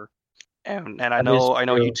Barbenheimer, and I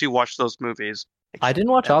know you two watched those movies. I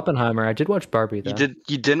didn't watch Oppenheimer. I did watch Barbie though.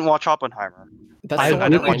 You didn't watch Oppenheimer. I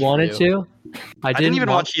really wanted to. I didn't even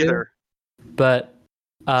watch either. But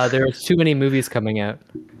there was too many movies coming out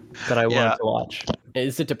that I wanted to watch.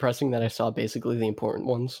 Is it depressing that I saw basically the important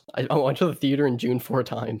ones? I went to the theater in June 4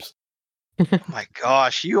 times. Oh my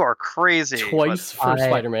gosh, you are crazy. Twice for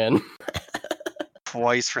Spider-Man.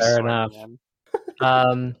 Twice for Fair Spider-Man.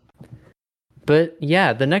 Enough. But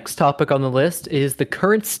yeah, the next topic on the list is the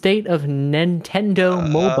current state of Nintendo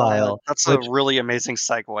Mobile. That's a really amazing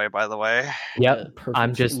segue, by the way. Yep, Perfect.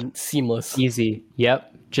 I'm just seamless. Easy.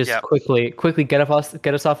 Yep. Quickly get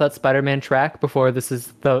us off that Spider-Man track before it's a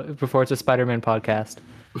Spider-Man podcast.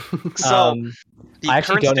 So I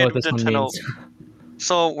actually don't know what this one means.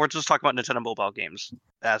 So we're just talking about Nintendo mobile games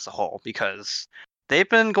as a whole because they've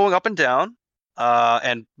been going up and down.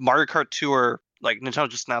 And Mario Kart Tour, like Nintendo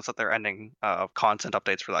just announced that they're ending content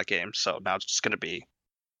updates for that game. So now it's just going to be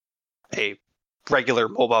a regular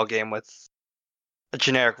mobile game with a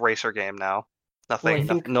generic racer game now.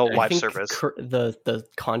 No live service. The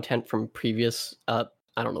content from previous, I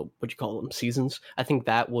don't know what you call them, seasons. I think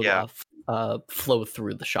that will flow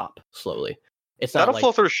through the shop slowly. That'll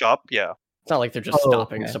flow through the shop. Yeah. It's not like they're just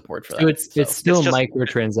stopping support for that. So it's still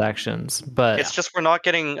microtransactions, but it's just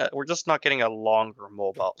we're just not getting a longer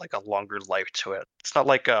mobile, like a longer life to it. It's not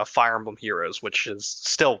like Fire Emblem Heroes, which is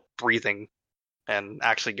still breathing and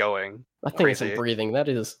actually going. I think it's breathing. That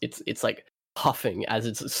is, it's like puffing as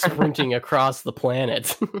it's sprinting across the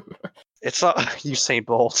planet. It's not Usain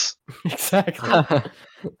Bolt. Exactly.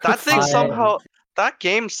 That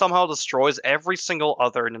game somehow destroys every single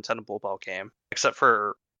other Nintendo mobile game except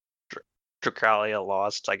for Dragalia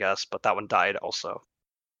Lost, I guess, but that one died also.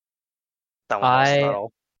 That one lost the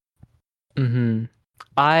battle.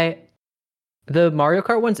 The Mario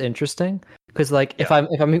Kart one's interesting because, if I'm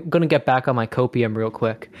gonna get back on my Copium real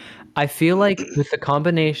quick, I feel like with the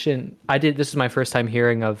combination, this is my first time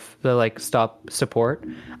hearing of the stop support.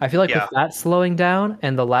 I feel like with that slowing down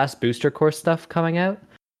and the last booster course stuff coming out,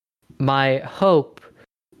 my hope,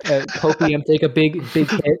 Copium take a big hit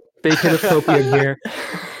of Copium here.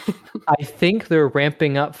 I think they're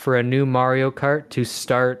ramping up for a new Mario Kart to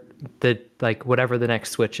start the whatever the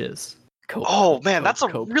next Switch is. That's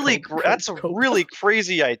a really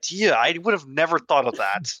crazy idea. I would have never thought of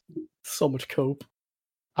that. So much cope.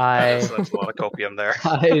 That's a lot of copium there.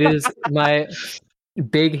 It is my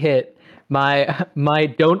big hit. My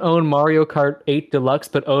don't own Mario Kart 8 Deluxe,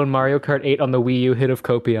 but own Mario Kart 8 on the Wii U hit of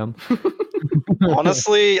copium.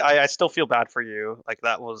 Honestly, I still feel bad for you.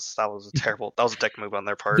 That was a dick move on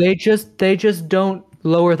their part. They just don't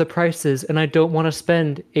lower the prices, and I don't want to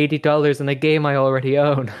spend $80 in a game I already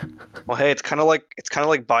own. Well, hey, it's kind of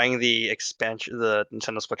like buying the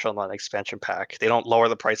Nintendo Switch Online expansion pack. They don't lower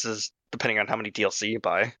the prices depending on how many DLC you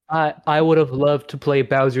buy. I would have loved to play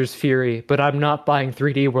Bowser's Fury, but I'm not buying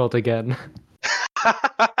 3D World again.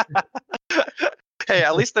 Hey,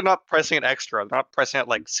 at least they're not pricing it extra. They're not pricing it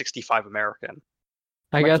like 65 American.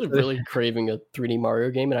 I'm actually really craving a 3D Mario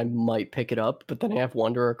game, and I might pick it up, but then I have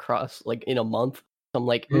Wander Across in a month. I'm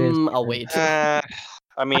like, I'll wait. Have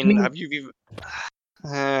you even...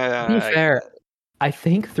 to be fair, I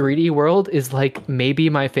think 3D World is maybe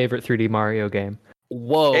my favorite 3D Mario game.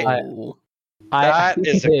 Whoa. That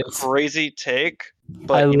is a crazy take,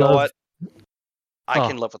 but you know what? I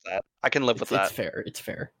can live with that. It's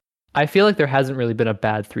fair. I feel like there hasn't really been a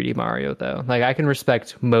bad 3D Mario, though. I can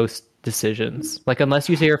respect most decisions. Unless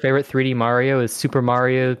you say your favorite 3D Mario is Super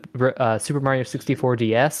Mario 64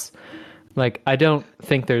 DS, I don't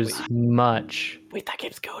think there's much. Wait, that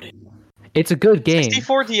game's goated. It's a good game.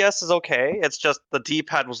 64 DS is okay. It's just the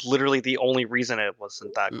D-pad was literally the only reason it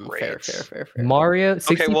wasn't that great. Fair. Mario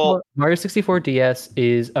 64, Mario 64 DS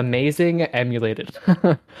is amazing emulated.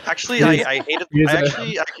 Actually, I hated.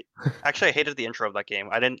 I hated the intro of that game.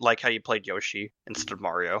 I didn't like how you played Yoshi instead of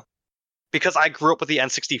Mario, because I grew up with the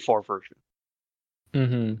N64 version.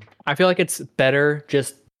 I feel like it's better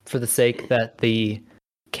just for the sake that the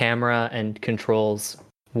camera and controls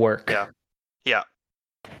work. Yeah.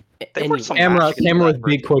 Camera with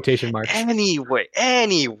big quotation marks. Anyway,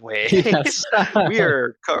 Yes. we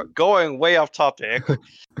are going way off topic.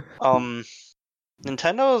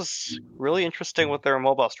 Nintendo's really interesting with their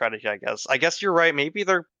mobile strategy, I guess. I guess you're right. Maybe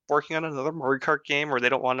they're working on another Mario Kart game where they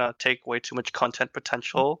don't want to take away too much content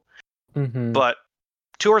potential. But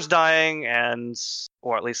Tour's dying,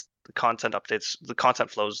 or at least the content updates, the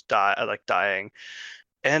content flows dying,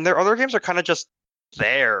 and their other games are kind of just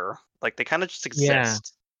there. Like they kind of just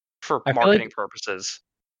exist for marketing purposes.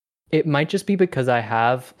 It might just be because I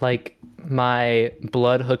have like my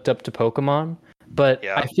blood hooked up to Pokemon, but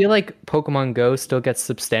I feel like Pokemon Go still gets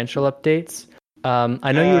substantial updates.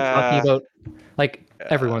 I know you were talking about like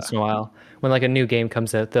every once in a while when like a new game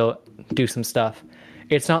comes out, they'll do some stuff.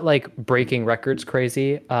 It's not like breaking records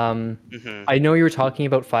crazy. I know you were talking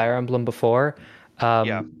about Fire Emblem before.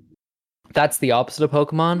 That's the opposite of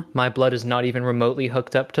Pokemon. My blood is not even remotely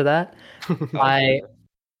hooked up to that.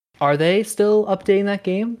 Are they still updating that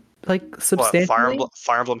game like substantially?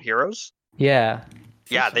 Fire Emblem Heroes? Yeah.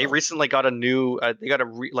 Yeah, they recently got a new. They got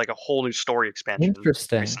a whole new story expansion.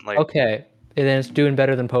 Interesting. Recently. Okay, and then it's doing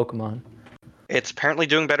better than Pokemon. It's apparently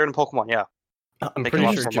doing better than Pokemon. Yeah. I'm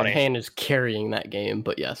pretty sure Japan is carrying that game,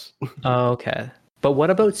 but yes. Oh, okay. But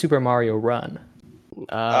what about Super Mario Run?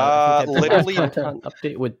 I think literally content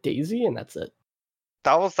update with Daisy, and that's it.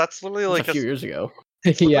 That's literally like a few years ago.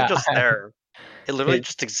 Just there. It literally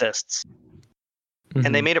just exists,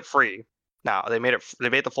 and they made it free. Now they made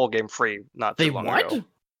the full game free. Not too long ago.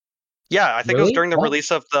 Yeah, I think it was during the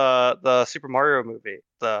release of the Super Mario movie,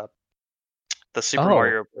 the Super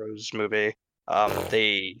Mario Bros. Movie.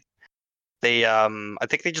 They I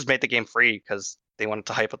think they just made the game free because they wanted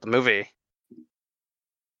to hype up the movie.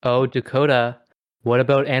 Oh, Dakota, what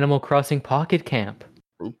about Animal Crossing Pocket Camp?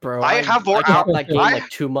 Bro, I have more hours. That game like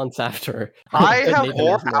 2 months after. I have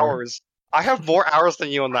more hours. I have more hours than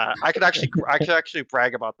you on that. I could actually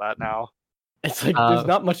brag about that now. It's like there's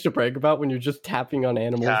not much to brag about when you're just tapping on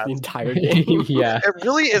animals the entire game. It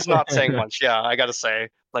really is not saying much. Yeah, I gotta say,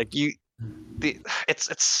 like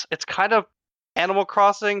it's kind of Animal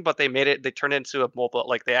Crossing, but they turned it into a mobile.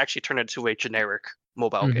 Like they actually turned it into a generic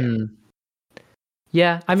mobile game.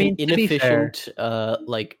 Yeah, I mean, inefficient,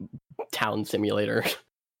 like town simulator.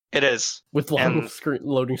 It is with long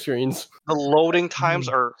loading screens. The loading times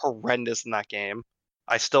are horrendous in that game.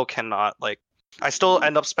 I still cannot I still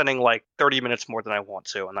end up spending like 30 minutes more than I want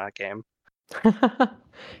to in that game.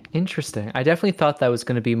 Interesting. I definitely thought that was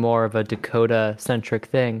going to be more of a Dakota-centric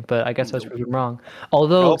thing, but I guess I was proven wrong.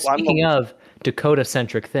 Although, speaking of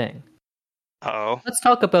Dakota-centric thing, let's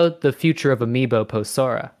talk about the future of Amiibo post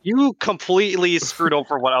Sora. You completely screwed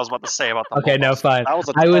over what I was about to say about the Okay, no, fine. That was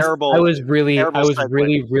a terrible. I was really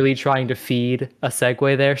trying to feed a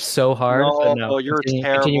segue there so hard. No, you're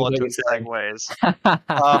terrible at doing segues.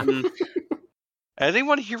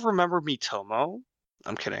 Anyone here remember Miitomo?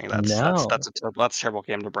 I'm kidding. That's a terrible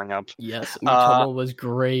game to bring up. Yes, Miitomo was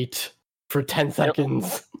great for 10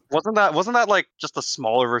 seconds. Wasn't that like just a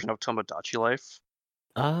smaller version of Tomodachi Life?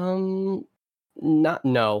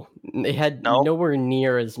 No. It had nowhere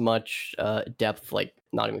near as much depth. Like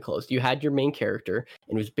not even close. You had your main character,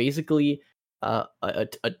 and it was basically you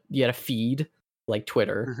had a feed like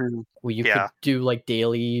Twitter where you could do like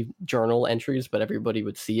daily journal entries, but everybody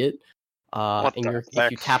would see it. And if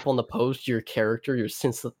you tap on the post, your character, your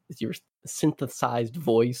synthesized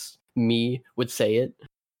voice, me, would say it.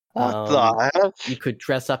 What the heck? You could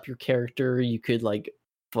dress up your character. You could like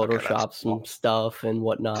Photoshop some stuff and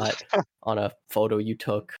whatnot on a photo you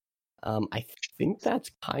took. I think that's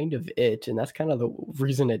kind of it, and that's kind of the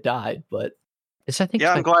reason it died. But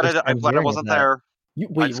I'm glad I wasn't there.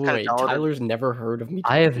 Wait, Tyler's never heard of Miitomo?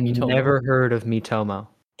 I have never heard of Miitomo.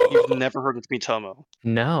 You've never heard of Miitomo?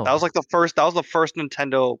 No. That was the first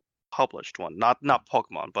Nintendo published one. Not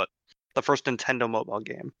Pokemon, but the first Nintendo mobile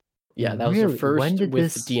game. Yeah, that was the first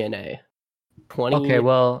with DNA.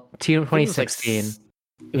 2016.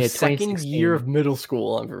 It was second year of middle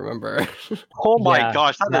school, I remember. Oh my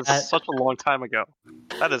gosh, that is such a long time ago.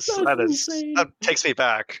 That takes me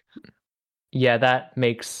back. Yeah, that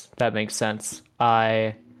makes sense.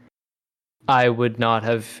 I would not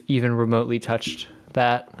have even remotely touched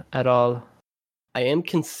that at all. I am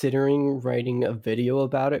considering writing a video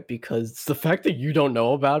about it because the fact that you don't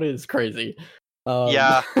know about it is crazy.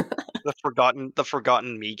 Yeah. The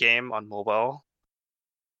Forgotten Me game on mobile.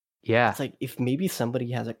 Yeah. It's like if maybe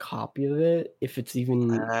somebody has a copy of it, if it's even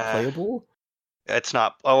playable. It's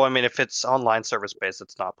not. Oh, I mean, if it's online service based,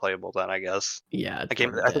 it's not playable. Then I guess. Yeah, I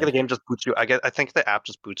think the game just boots you. I think the app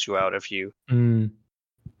just boots you out if you. You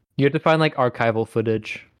have to find like archival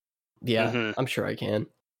footage. Yeah, I'm sure I can.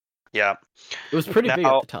 Yeah, it was pretty big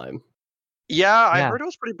at the time. Yeah, I heard it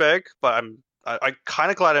was pretty big, but I'm kind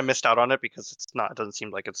of glad I missed out on it because it's not. It doesn't seem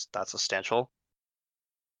like it's that substantial.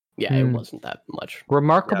 Yeah, it wasn't that much.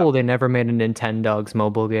 Remarkable they never made a Nintendogs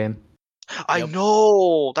mobile game. I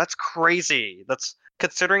know, that's crazy. That's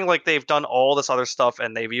considering like they've done all this other stuff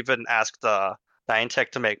and they've even asked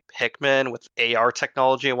Niantic to make Pikmin with AR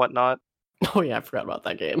technology and whatnot. Oh yeah, I forgot about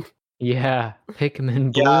that game. Yeah,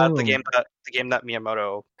 Pikmin Bloom. Yeah, the game that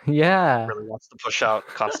Miyamoto really wants to push out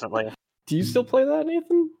constantly. Do you still play that,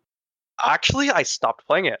 Nathan? Actually, I stopped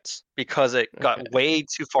playing it because it got way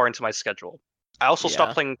too far into my schedule. I also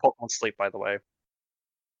stopped playing Pokemon Sleep, by the way.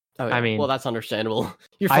 Oh, yeah. I mean, well, that's understandable.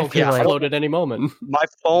 Your phone can explode at any moment. My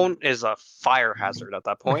phone is a fire hazard at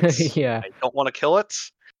that point. Yeah, I don't want to kill it,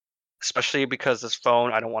 especially because this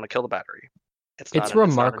phone, I don't want to kill the battery. It's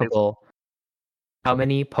remarkable how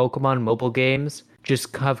many Pokemon mobile games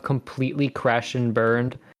just have completely crashed and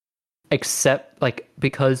burned, except like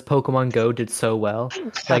because Pokemon Go did so well.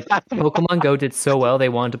 Like Pokemon Go did so well, they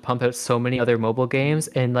wanted to pump out so many other mobile games,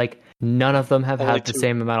 and like none of them have had the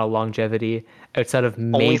same amount of longevity outside of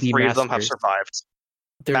maybe only three Masters. of them have survived.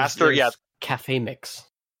 There's Cafe Mix.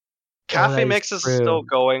 Cafe Mix is still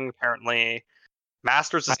going apparently.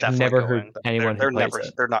 Masters is definitely never going. heard anyone they're who plays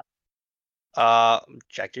it. They're not.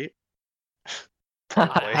 Jackie.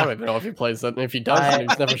 I don't even know if he plays it. If he does,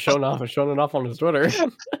 he's never shown it off on his Twitter.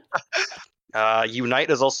 Unite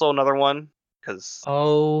is also another one because.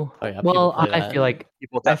 Well, I feel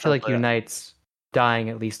like Unite's dying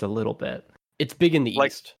at least a little bit. It's big in the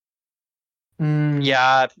East.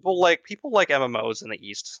 Yeah, people like MMOs in the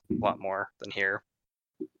East a lot more than here.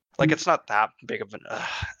 Like it's not that big of an.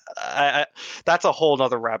 That's a whole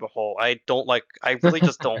other rabbit hole. I really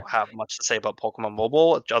just don't have much to say about Pokemon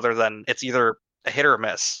Mobile other than it's either a hit or a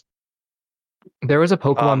miss. There was a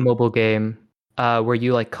Pokemon mobile game where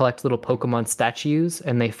you like collect little Pokemon statues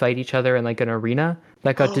and they fight each other in like an arena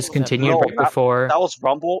that got discontinued before. That was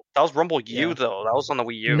Rumble. That was Rumble U though. That was on the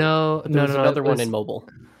Wii U. No, another one in mobile.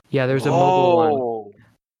 Yeah, there's a mobile one.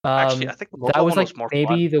 Actually, I think the mobile that was one like more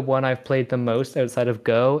maybe fun. the one I've played the most outside of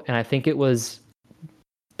Go, and I think it was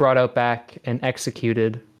brought out back and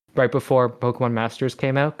executed right before Pokemon Masters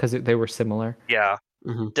came out because they were similar. Yeah.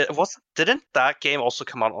 Didn't that game also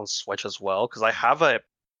come out on Switch as well? Because I have a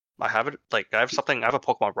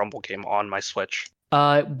Pokemon Rumble game on my Switch.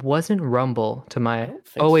 It wasn't Rumble to my.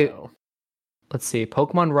 Let's see.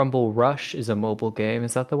 Pokemon Rumble Rush is a mobile game.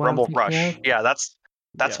 Is that the one? Rumble Rush. Yeah,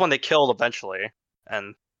 that's when they killed eventually,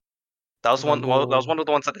 and that was one. Well, that was one of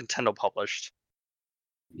the ones that Nintendo published.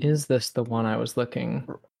 Is this the one I was looking?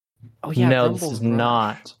 Oh yeah, no, Rumble this is Rush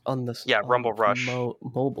not on this. Yeah, Rumble Rush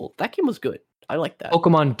mobile. That game was good. I like that.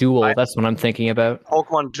 Pokemon Duel. That's what I'm thinking about.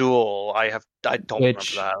 Pokemon Duel. I don't remember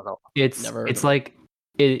that. I don't know. It's like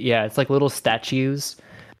it's like little statues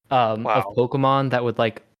of Pokemon that would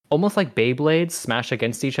like almost like Beyblades smash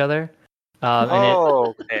against each other.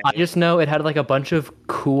 I just know it had like a bunch of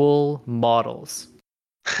cool models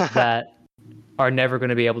that are never going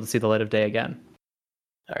to be able to see the light of day again.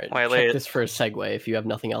 All right, check this for a segue if you have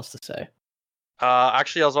nothing else to say.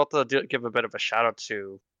 Actually, I was about to give a bit of a shout out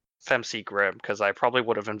to Femc Grimm because I probably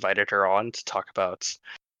would have invited her on to talk about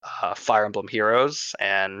Fire Emblem Heroes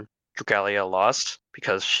and Dragalia Lost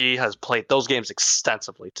because she has played those games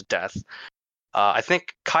extensively to death. I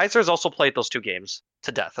think Kaiser's also played those two games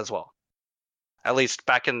to death as well, at least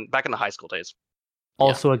back in the high school days.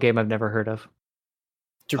 Also, a game I've never heard of.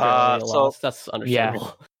 Dragalia Lost. That's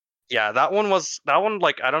understandable. Yeah, that one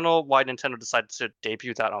like I don't know why Nintendo decided to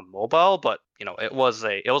debut that on mobile, but you know it was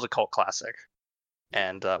a cult classic.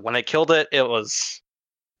 And when they killed it, there's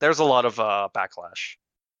a lot of backlash.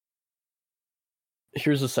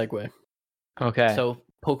 Here's a segue. Okay. So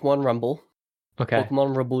Pokemon Rumble. Okay.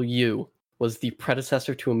 Pokemon Rumble U was the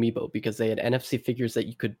predecessor to Amiibo because they had NFC figures that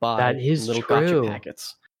you could buy that is in little true. gotcha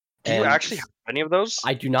packets. Do you actually have any of those?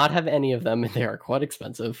 I do not have any of them, and they are quite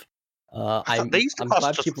expensive. They used to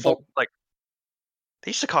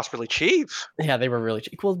cost really cheap. Yeah, they were really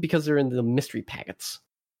cheap. Well, because they're in the mystery packets.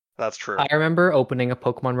 That's true. I remember opening a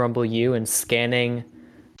Pokemon Rumble U and scanning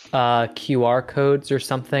QR codes or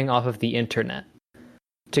something off of the internet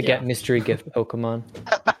to get mystery gift Pokemon.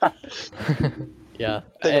 Yeah.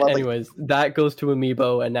 Think about, like- Anyways, that goes to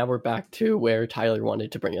Amiibo, and now we're back to where Tyler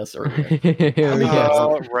wanted to bring us earlier.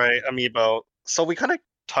 Right, Amiibo. So we kind of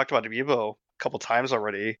talked about Amiibo a couple times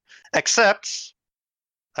already, except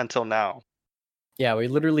until now. Yeah, we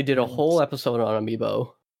literally did a whole episode on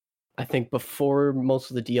Amiibo. I think before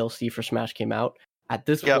most of the DLC for Smash came out. At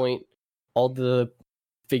this point, all the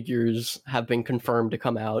figures have been confirmed to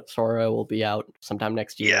come out. Sora will be out sometime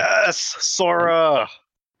next year. Yes, Sora.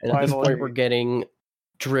 And at this Finally. point, we're getting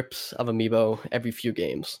drips of Amiibo every few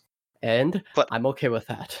games. And But- I'm okay with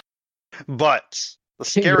that. But the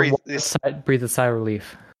scary, Breathe a sigh of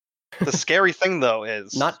relief. the scary thing though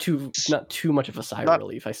is Not too much of a sigh of Not-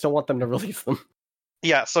 relief. I still want them to release them.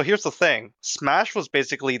 Yeah, so here's the thing. Smash was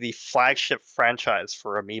basically the flagship franchise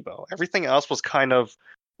for Amiibo. Everything else was kind of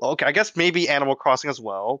okay, I guess maybe Animal Crossing as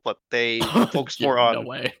well, but they focused more on No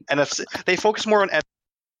way. NFC. They focused more on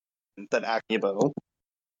NFC than Amiibo.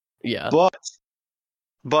 Yeah.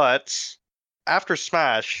 But after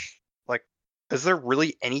Smash, like, is there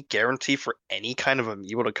really any guarantee for any kind of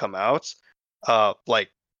Amiibo to come out? Like,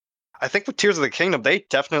 I think with Tears of the Kingdom, they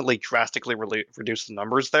definitely drastically reduced the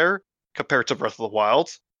numbers there compared to Breath of the Wild.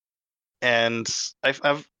 And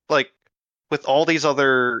I've like, with all these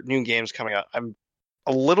other new games coming out, I'm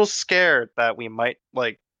a little scared that we might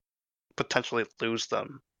like potentially lose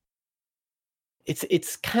them.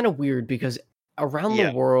 It's kind of weird because around Yeah.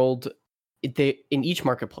 the world, they in each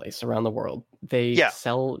marketplace around the world, they Yeah.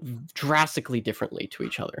 sell drastically differently to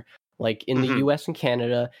each other. Like in the Mhm. US and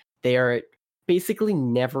Canada, they are basically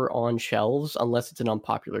never on shelves unless it's an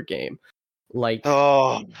unpopular game. Like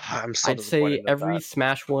Oh, I'm so I'd say disappointed at every that.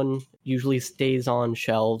 Smash one usually stays on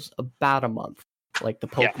shelves about a month. Like the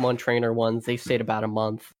Yeah. Pokemon Trainer ones, they stayed about a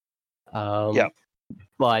month. Yeah.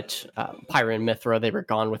 But Pyra and Mythra, they were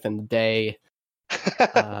gone within the day.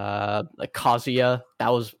 Like Kazuya, that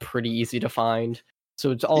was pretty easy to find.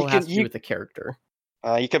 So it's all has to do with the character.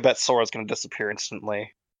 You can bet Sora's going to disappear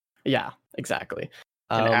instantly. Yeah, exactly.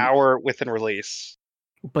 An hour within release.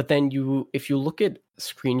 But then if you look at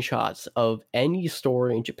screenshots of any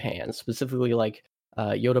store in Japan, specifically like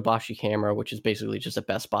Yodobashi Camera, which is basically just a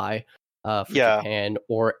Best Buy for Japan,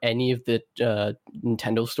 or any of the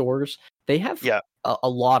Nintendo stores, they have a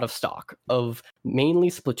lot of stock of mainly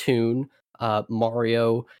Splatoon,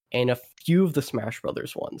 Mario, and a few of the Smash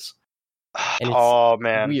Brothers ones. And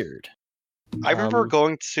it's weird. I remember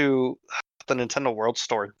going to the Nintendo World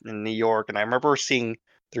Store in New York, and I remember seeing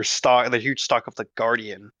the huge stock of the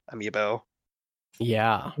Guardian amiibo.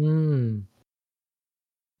 Yeah.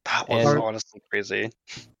 That was honestly crazy.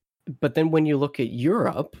 But then when you look at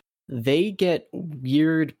Europe, they get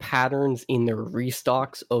weird patterns in their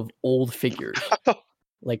restocks of old figures.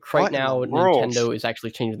 Like right now, Nintendo is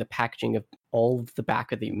actually changing the packaging of all of the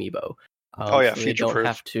back of the amiibo. So they don't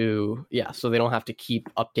have to, so they don't have to keep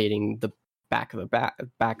updating the back of the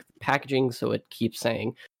back packaging, so it keeps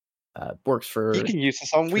saying works for. You can use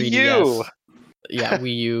this on 3DS, Wii U. Yeah,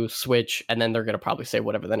 Wii U, Switch, and then they're going to probably say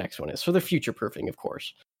whatever the next one is for the future proofing, of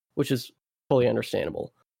course, which is fully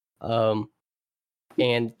understandable.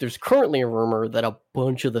 And there's currently a rumor that a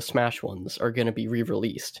bunch of the Smash ones are going to be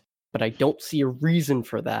re-released, but I don't see a reason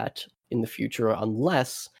for that in the future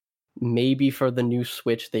unless maybe for the new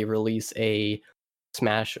Switch they release a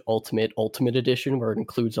Smash Ultimate Edition where it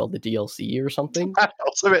includes all the DLC or something.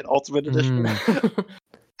 Ultimate Edition.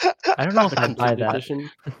 I don't know if I'd buy that. Edition,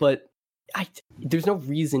 but there's no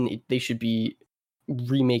reason they should be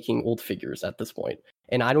remaking old figures at this point.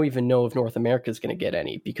 And I don't even know if North America is going to get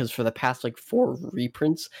any, because for the past 4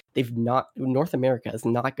 reprints, North America has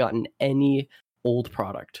not gotten any old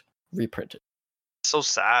product reprinted. So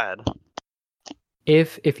sad.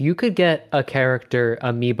 If you could get a character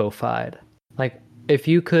amiibo-fied, like if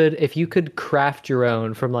you could craft your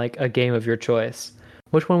own from a game of your choice,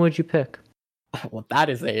 which one would you pick? Well, that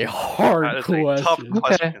is a hard question. A tough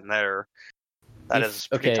question there. That is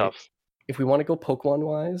pretty tough. If we want to go Pokemon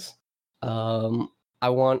wise, I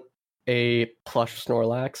want a plush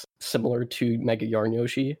Snorlax similar to Mega Yarn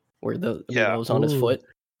Yoshi, where the amiibo's on his foot.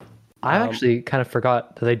 I actually kind of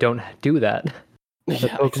forgot that they don't do that.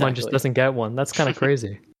 Pokemon just doesn't get one. That's kind of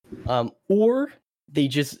crazy. Or they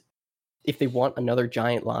just, if they want another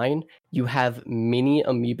giant line, you have mini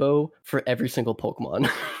amiibo for every single Pokemon.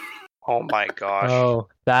 Oh my gosh. Oh,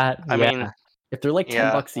 that. I mean, if they're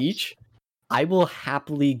 $10 each, I will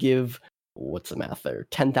happily give, what's the math there?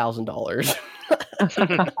 $10,000.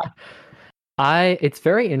 It's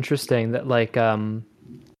very interesting that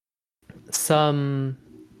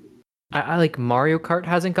I like Mario Kart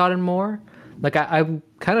hasn't gotten more. I'm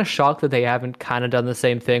kind of shocked that they haven't kind of done the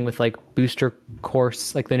same thing with booster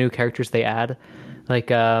course, the new characters they add,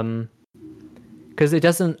 because Because it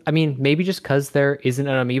doesn't. I mean, maybe just because there isn't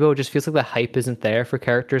an amiibo, it just feels like the hype isn't there for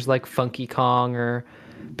characters like Funky Kong or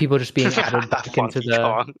people just being added back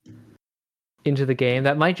into the game.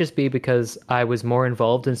 That might just be because I was more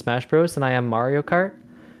involved in Smash Bros. Than I am Mario Kart.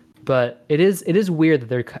 But it is weird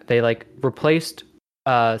that they like replaced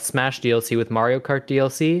Smash DLC with Mario Kart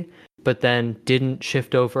DLC, but then didn't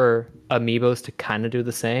shift over amiibos to kind of do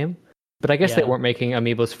the same. But I guess they weren't making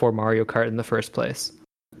amiibos for Mario Kart in the first place.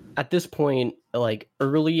 At this point, like,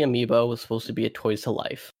 early amiibo was supposed to be a Toys to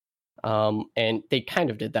Life. And they kind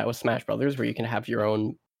of did that with Smash Brothers, where you can have your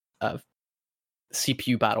own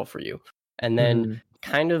CPU battle for you. And then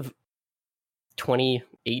kind of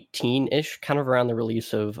 2018-ish, kind of around the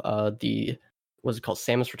release of what's it called,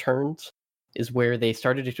 Samus Returns, is where they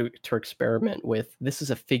started to experiment with, this is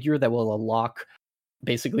a figure that will unlock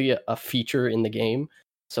basically a feature in the game.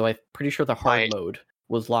 So I'm pretty sure the hard mode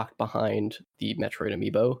was locked behind the Metroid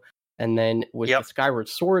amiibo. And then with the Skyward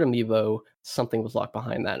Sword amiibo, something was locked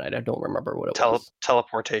behind that. I don't remember what it was.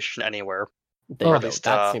 Teleportation anywhere.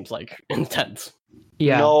 That seems like intense.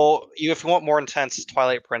 Yeah. No, if you want more intense,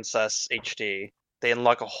 Twilight Princess HD. They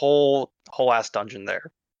unlock a whole ass dungeon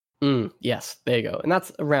there. Yes, there you go. And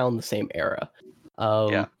that's around the same era.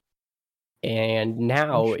 And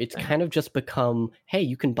now it's kind of just become, hey,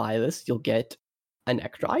 you can buy this, you'll get an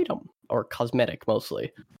extra item, or cosmetic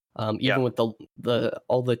mostly. Even with the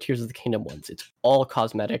all the Tears of the Kingdom ones, it's all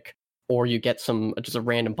cosmetic, or you get just a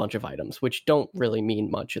random bunch of items, which don't really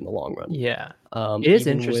mean much in the long run. Yeah, it is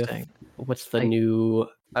interesting. What's the new?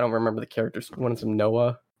 I don't remember the characters. One is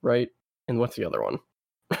Noah, right? And what's the other one?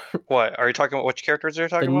 What are you talking about? Which characters are you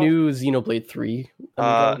talking about? The new Xenoblade 3.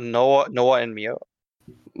 Noah and Mia.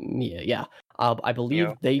 Yeah. I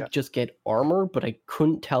believe they just get armor, but I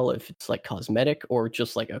couldn't tell if it's like cosmetic or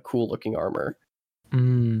just like a cool looking armor.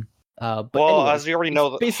 But anyways, as we already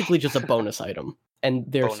know, basically just a bonus item, and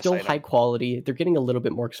they're still high quality. They're getting a little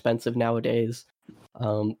bit more expensive nowadays,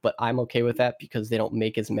 but I'm okay with that because they don't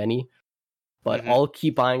make as many. But I'll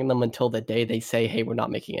keep buying them until the day they say, "Hey, we're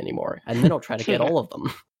not making any more," and then I'll try to get all of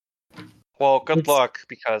them. Well, good luck,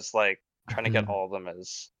 because like trying to get all of them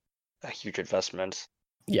is a huge investment.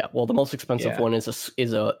 Yeah, well, the most expensive one is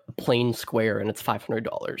a plain square, and it's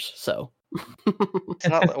 $500. So it's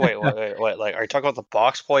not. Wait. Like, are you talking about the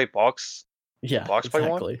Box Boy box? Yeah, Box Boy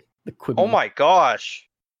exactly. one. The Quibi. Oh my gosh!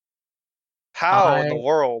 How in the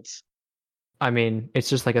world? I mean,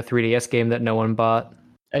 it's just like a 3DS game that no one bought.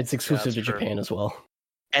 It's exclusive to Japan as well.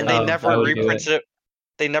 And they never reprinted it.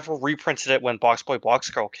 They never reprinted it when Box Boy Box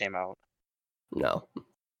Girl came out. No.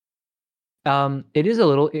 It is a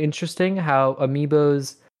little interesting how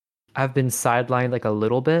amiibos have been sidelined like a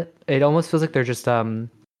little bit. It almost feels like they're just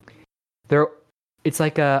it's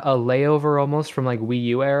like a layover almost from like Wii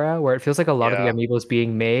U era, where it feels like a lot of the amiibos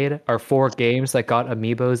being made are for games that got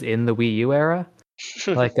amiibos in the Wii U era.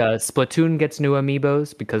 Like Splatoon gets new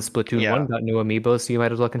amiibos because Splatoon 1 got new amiibos, so you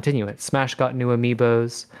might as well continue it. Smash got new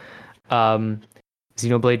amiibos.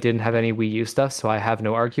 Xenoblade didn't have any Wii U stuff, so I have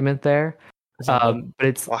no argument there. But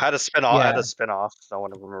it's had a spin-off. Had a spin-off. I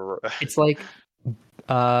want to remember. It's like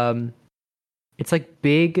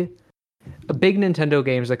big Nintendo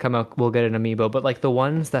games that come out will get an amiibo, but like the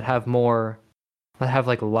ones that have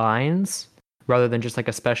like lines rather than just like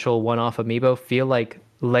a special one-off amiibo feel like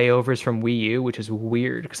layovers from Wii U, which is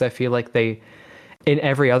weird because I feel like they, in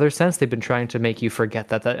every other sense, they've been trying to make you forget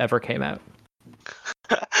that ever came out.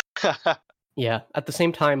 Yeah, at the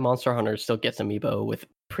same time, Monster Hunter still gets amiibo with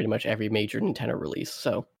pretty much every major Nintendo release.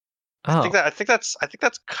 So, I think that's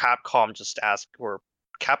Capcom just or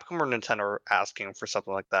Nintendo are asking for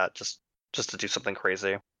something like that, just to do something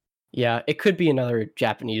crazy. Yeah, it could be another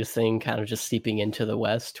Japanese thing, kind of just seeping into the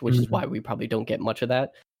West, which is why we probably don't get much of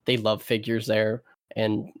that. They love figures there,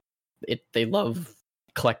 and they love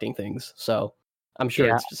collecting things. So I'm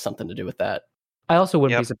sure it's just something to do with that. I also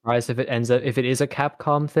wouldn't be surprised if it is a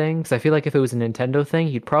Capcom thing, because I feel like if it was a Nintendo thing,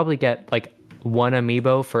 you'd probably get like one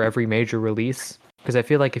amiibo for every major release. Because I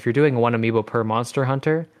feel like if you're doing one amiibo per Monster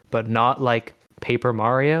Hunter, but not like Paper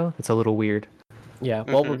Mario, it's a little weird. Yeah,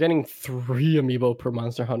 well, we're getting 3 amiibo per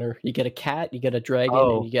Monster Hunter. You get a cat, you get a dragon,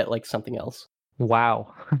 and you get like something else.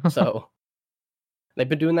 Wow. So they've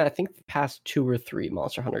been doing that, I think, the past 2 or 3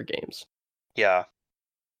 Monster Hunter games. Yeah.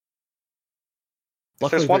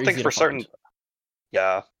 Luckily, there's one thing for certain.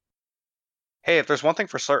 Yeah. Hey, if there's one thing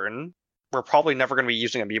for certain, we're probably never going to be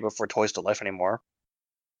using amiibo for Toys to Life anymore.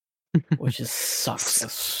 Which just sucks.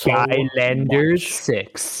 Skylanders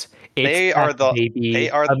 6. They are the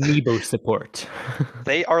amiibo support.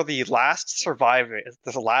 They are the last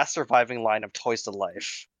surviving line of Toys to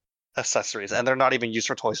Life accessories, and they're not even used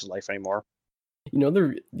for Toys to Life anymore.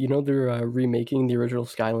 they're remaking the original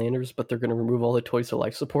Skylanders, but they're going to remove all the Toys to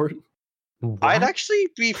Life support. I'd actually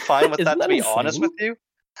be fine with Isn't that, to that be honest insane? with you.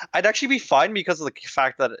 I'd actually be fine because of the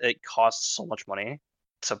fact that it costs so much money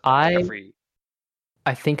to I every.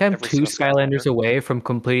 think I'm Every 2 single Skylanders Skylander. away from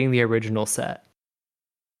completing the original set.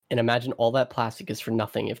 And imagine all that plastic is for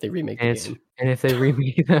nothing if they remake the game. And if they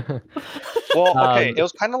remake Well, okay, Um, it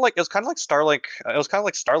was kind of like Starlink. It was kind of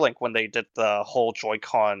like Starlink when they did the whole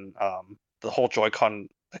Joy-Con,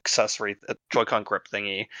 accessory, Joy-Con grip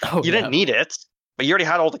thingy. Oh, You didn't need it, but you already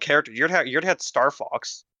had all the characters. You already had Star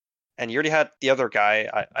Fox, and you already had the other guy.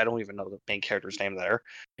 I don't even know the main character's name there.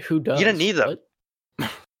 Who does? You didn't need them.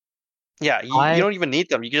 What? Yeah, you don't even need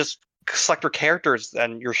them. You can just select your characters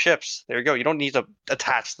and your ships. There you go. You don't need to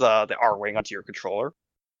attach the R-wing onto your controller.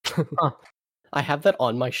 I have that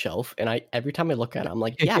on my shelf, and every time I look at it, I'm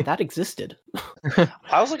like, yeah, that existed.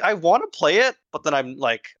 I was like, I want to play it, but then I'm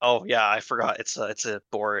like, oh yeah, I forgot. That's just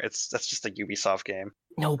a Ubisoft game.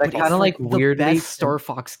 No, That but it's kinda, like, the weirdly- best Star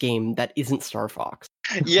Fox game that isn't Star Fox.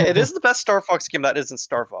 Yeah, it is the best Star Fox game that isn't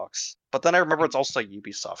Star Fox. But then I remember it's also a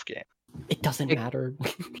Ubisoft game. It doesn't It- matter.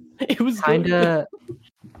 It was kind good. of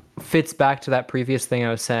fits back to that previous thing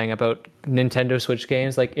I was saying about Nintendo Switch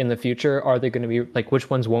games. Like in the future, are they going to be like which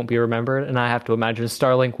ones won't be remembered? And I have to imagine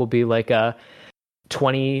Starlink will be like a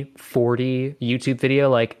 2040 YouTube video,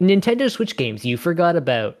 like Nintendo Switch games you forgot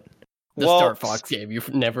about. The Well, Star Fox game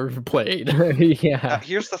you've never played. Yeah,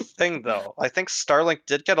 Here's the thing, though. I think Starlink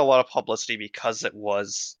did get a lot of publicity because it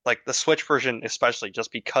was like the Switch version, especially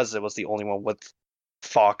just because it was the only one with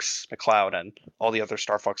Fox, McCloud, and all the other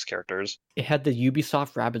Star Fox characters. It had the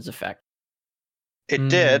Ubisoft Rabbids effect. It Mm.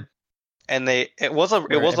 did, and it was a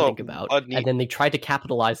Think about, neat, and then they tried to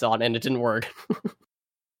capitalize on it, and it didn't work.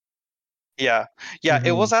 yeah. It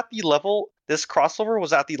Mhm. was at the level. This crossover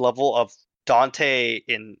was at the level of Dante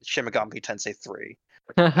in Shin Megami Tensei 3.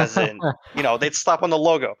 As in, they'd slap on the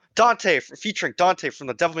logo, Dante featuring Dante from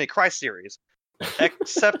the Devil May Cry series.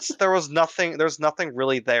 Except there's nothing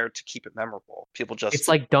really there to keep it memorable. People just it's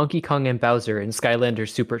like Donkey Kong and Bowser and Skylanders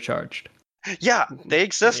Supercharged. yeah, they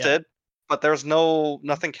existed, but there's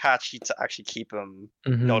nothing catchy to actually keep them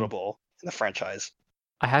Mhm. notable in the franchise.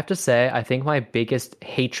 I have to say, I think my biggest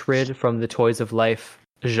hatred from the Toys of Life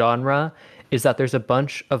genre is that there's a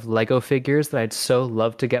bunch of Lego figures that I'd so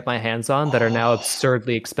love to get my hands on that are now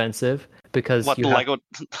absurdly expensive because What you have,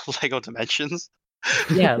 Lego Dimensions?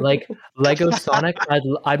 yeah, like Lego Sonic.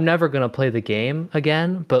 I'm never gonna play the game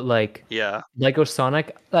again, but like Yeah, Lego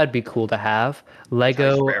Sonic, that'd be cool to have.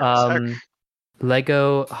 Lego,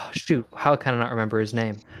 Lego. Oh, shoot, how can I not remember his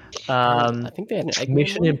name? I think they had an Eggman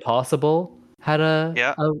Mission one. Impossible had a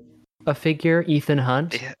figure, Ethan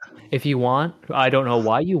Hunt. Yeah. If you want, I don't know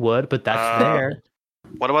why you would, but that's there.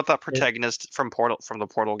 What about that protagonist from the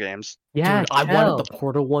Portal games? Yeah, Dude, I Kel. wanted the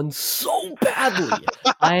Portal one so badly.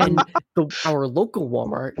 I'm Our local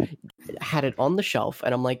Walmart had it on the shelf,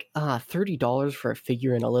 and I'm like, $30 for a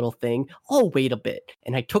figure and a little thing. Oh, wait a bit.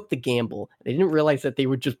 And I took the gamble. I didn't realize that they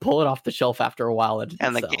would just pull it off the shelf after a while. And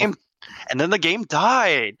then the game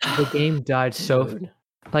died. the game died so Dude.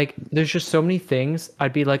 like there's just so many things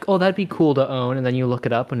I'd be like, oh, that'd be cool to own, and then you look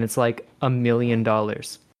it up and it's like $1 million.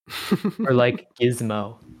 Or like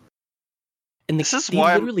Gizmo. And This is they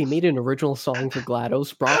why I'm- literally made an original song for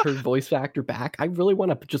GLaDOS, brought her voice actor back. I really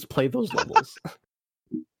want to just play those levels.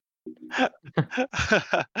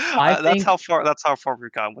 That's think- how far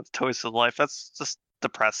we've gone with Toys of Life. That's just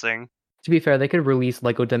depressing. To be fair, they could release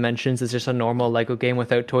Lego Dimensions as just a normal Lego game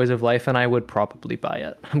without Toys of Life, and I would probably buy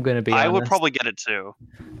it. I'm gonna be honest. I would probably get it too.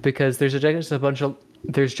 Because there's just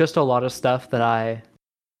a lot of stuff that I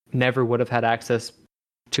never would have had access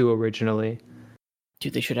to originally.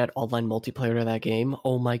 Dude, they should add online multiplayer to that game.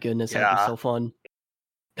 Oh my goodness, that'd be Yeah. so fun.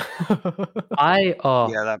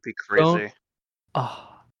 Yeah, that'd be crazy.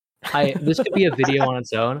 This could be a video on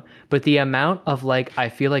its own, but the amount of like I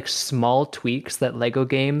feel like small tweaks that Lego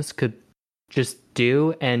games could just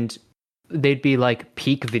do, and they'd be like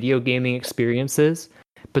peak video gaming experiences,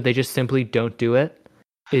 but they just simply don't do it.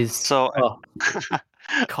 Is So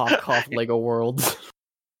Cough, cough, Lego Worlds.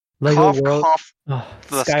 Lego cough, World, cough. oh,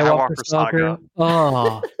 the Skywalker Saga.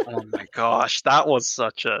 Oh, Oh my gosh, that was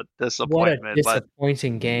such a what disappointment. a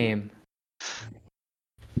disappointing game.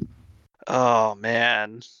 Oh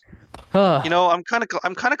man, Ugh. I'm kind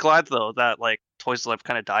of glad though that like Toys of Life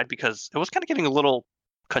kind of died because it was kind of getting a little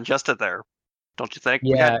congested there, don't you think?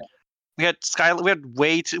 Yeah. We had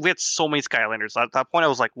so many Skylanders. At that point, I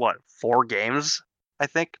was like, what, 4 games? I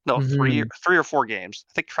think no, Mhm. three or 4 games.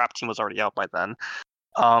 I think Trap Team was already out by then.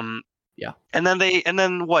 Yeah. And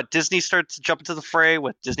then what? Disney started to jump into the fray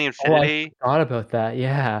with Disney Infinity. I forgot about that.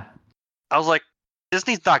 Yeah. I was like,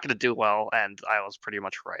 Disney's not going to do well, and I was pretty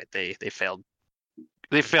much right. They failed.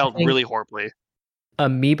 They failed really horribly.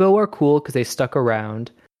 Amiibo are cool because they stuck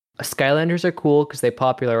around. Skylanders are cool because they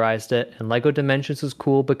popularized it, and Lego Dimensions was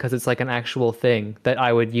cool because it's like an actual thing that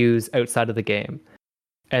I would use outside of the game.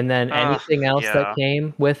 And then anything else that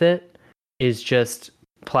came with it is just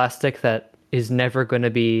plastic that is never going to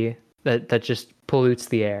be that just pollutes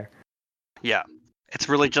the air. Yeah, it's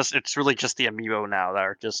really just the Amiibo now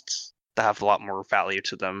that have a lot more value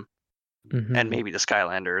to them, and maybe the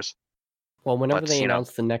Skylanders. Well, whenever they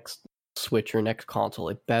announce the next Switch or next console,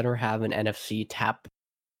 it better have an NFC tap.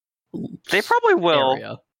 They probably will.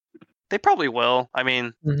 Area. They probably will. I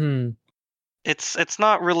mean, it's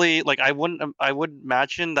not really like I would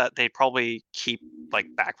imagine that they probably keep like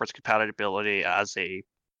backwards compatibility as a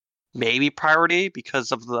maybe priority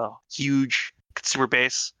because of the huge consumer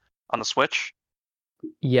base on the Switch.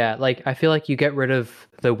 Yeah, like I feel like you get rid of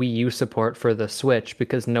the Wii U support for the Switch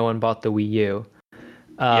because no one bought the Wii U.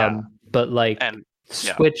 But like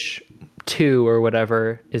Switch 2 or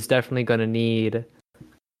whatever is definitely going to need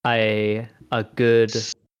a good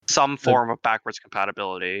some form of backwards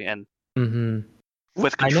compatibility and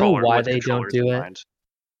with controller. I know why they don't do it.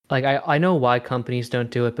 Like I know why companies don't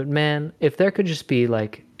do it, but man, if there could just be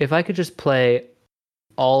like if I could just play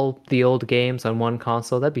all the old games on one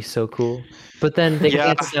console, that'd be so cool. But then they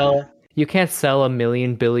you can't sell a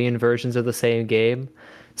million billion versions of the same game.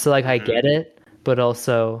 So like I get it, but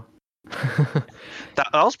also that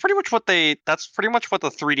was pretty much that's pretty much what the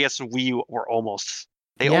 3DS and Wii U were almost.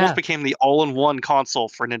 They almost became the all-in-one console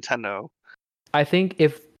for Nintendo. I think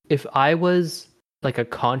if I was like a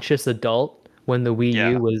conscious adult when the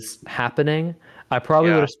Wii U was happening, I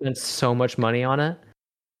probably would have spent so much money on it.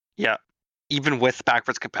 Yeah. Even with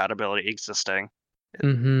backwards compatibility existing.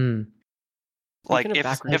 Like if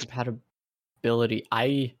backwards compatibility,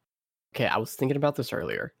 I was thinking about this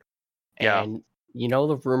earlier. And you know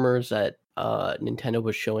the rumors that Nintendo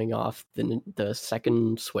was showing off the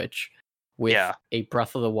second Switch with a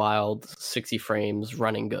Breath of the Wild 60 frames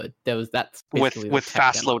running good. That's with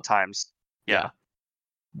fast load times. Yeah.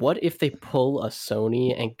 What if they pull a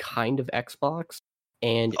Sony and kind of Xbox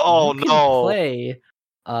and you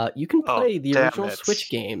can play the original Switch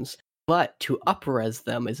games, but to up-res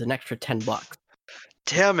them is an extra $10.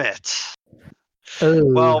 Damn it. Oh.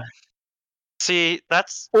 Well, see,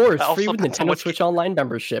 it's free with Nintendo Switch Online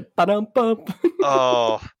membership.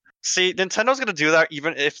 Oh. See, Nintendo's going to do that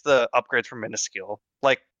even if the upgrades were minuscule.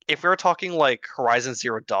 Like, if we were talking like Horizon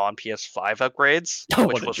Zero Dawn PS5 upgrades,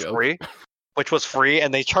 which was free,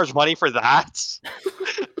 and they charge money for that.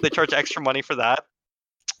 They charge extra money for that.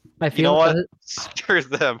 I feel you know what? Screw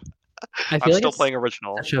them. I'm still playing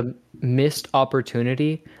original. Such a missed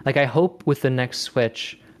opportunity. Like I hope with the next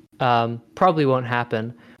Switch, probably won't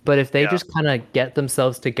happen. But if they just kind of get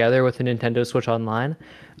themselves together with the Nintendo Switch Online,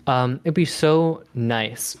 it'd be so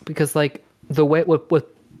nice because like the way with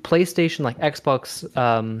PlayStation, like Xbox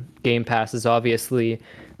Game Pass is obviously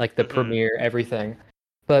like the premier everything.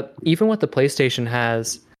 But even what the PlayStation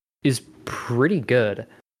has is pretty good.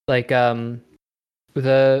 Like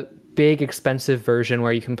the big expensive version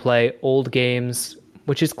where you can play old games,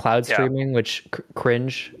 which is cloud streaming, which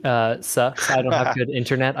cringe sucks. I don't have good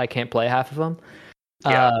internet. I can't play half of them.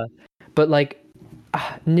 But like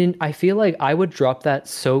I feel like I would drop that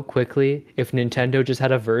so quickly if Nintendo just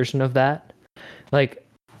had a version of that. Like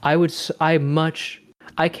I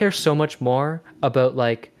care so much more about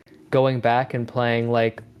like going back and playing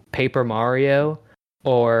like Paper Mario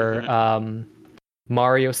or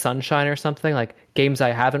Mario Sunshine or something, like games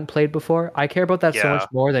I haven't played before. I care about that so much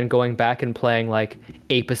more than going back and playing like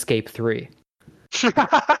Ape Escape 3.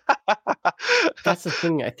 That's the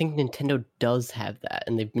thing. I think Nintendo does have that,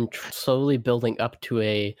 and they've been slowly building up to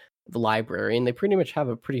the library, and they pretty much have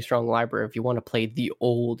a pretty strong library if you want to play the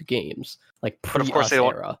old games, like pre-us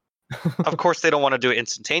era. Of course, they don't want to do it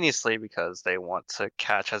instantaneously because they want to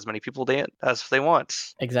catch as many people as they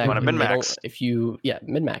want. Exactly. Want to min-max.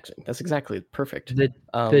 Min-maxing. That's exactly perfect.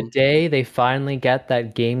 The day they finally get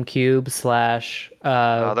that GameCube /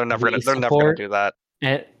 they're never gonna do that.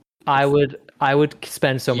 And I would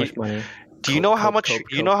spend so much money. Do you know how much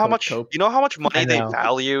money they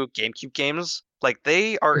value GameCube games? Like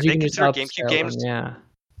they consider GameCube games. Yeah.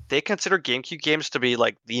 They consider GameCube games to be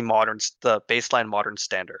like the baseline modern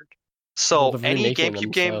standard. So any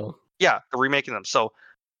GameCube game, they're remaking them. So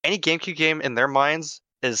any GameCube game in their minds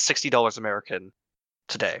is $60 American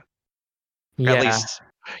today. Yeah. At least,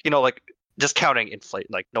 like discounting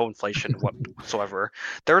no inflation whatsoever.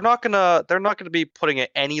 They're not gonna be putting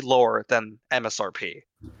it any lower than MSRP.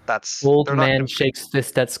 Old they're not man gonna- shakes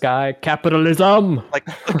fist at sky. Capitalism. like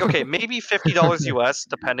okay, maybe $50 US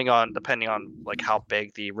depending on like how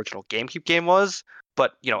big the original GameCube game was,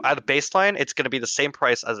 but at a baseline it's going to be the same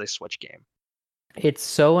price as a Switch game. It's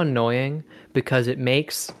so annoying because it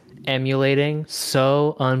makes emulating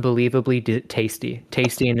so unbelievably tasty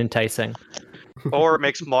and enticing. Or it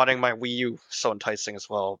makes modding my Wii U so enticing as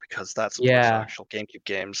well because that's actual GameCube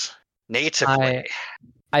games natively.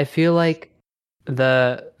 I feel like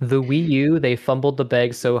the Wii U, they fumbled the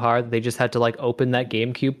bag so hard they just had to like open that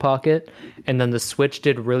GameCube pocket, and then the Switch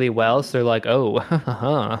did really well, so they're like,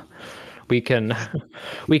 oh, we can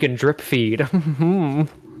drip feed.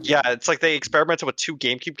 Yeah, it's like they experimented with 2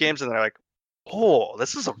 GameCube games and they're like, oh,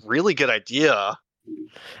 this is a really good idea.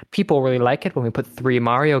 People really like it when we put 3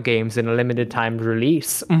 Mario games in a limited timed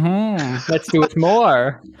release. Let's do it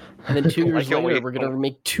more. And then 2 years Like, later, wait, we're gonna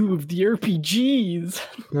make 2 of the RPGs.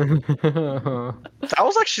 That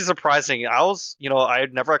was actually surprising. I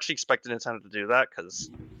had never actually expected Nintendo to do that because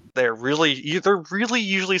they're really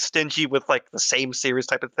usually stingy with like the same series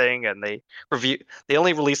type of thing, and they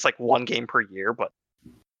only release like 1 game per year. But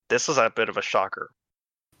this is a bit of a shocker.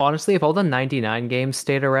 Honestly, if all the 99 games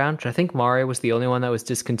stayed around, which I think Mario was the only one that was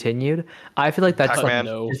discontinued, I feel like that's Pac-Man.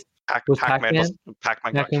 like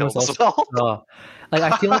Pac-Man got killed as well. Like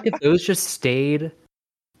I feel like if those just stayed,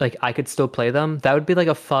 like I could still play them. That would be like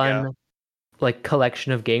a fun, like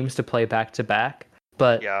collection of games to play back to back.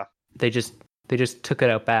 But they just took it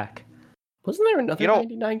out back. Wasn't there another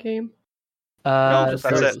 99 game? No, that's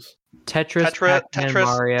it. Tetris, Pac-Man,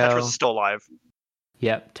 Mario. Tetris is still alive.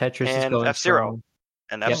 Yep, Tetris is And going F-Zero. strong.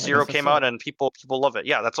 And F-Zero came out, and people love it.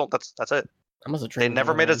 Yeah, that's all. That's it. I must have They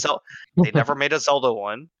never made a Zelda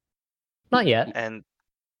one. Not yet. And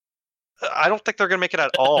I don't think they're gonna make it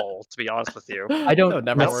at all. To be honest with you, I don't.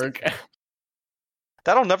 That'll never work.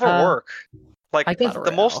 that'll never work. Like I think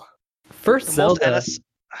the most Zelda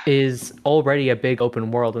is already a big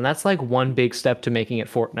open world, and that's like one big step to making it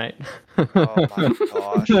Fortnite. Oh my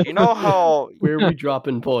gosh! You know how where are we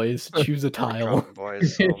dropping, boys? Choose a tile.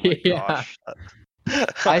 Boys. Oh my gosh.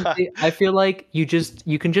 I feel like you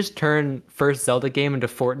can just turn first Zelda game into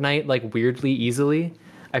Fortnite like weirdly easily.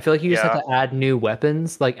 I feel like you just have to add new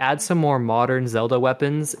weapons, like add some more modern Zelda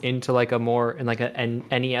weapons into like an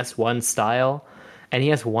NES 1 style.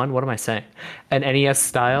 NES 1, what am I saying? An NES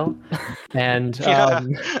style. And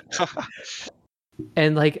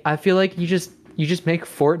and like I feel like you just make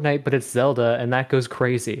Fortnite but it's Zelda and that goes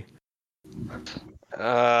crazy.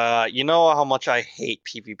 You know how much I hate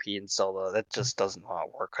PvP in Zelda. That just does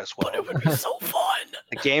not work as well. But it would be so fun.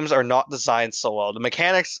 The games are not designed so well. The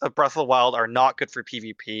mechanics of Breath of the Wild are not good for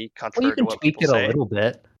PvP, contrary to what people say. You can tweak it a little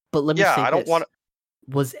bit. But let me say I don't this. want.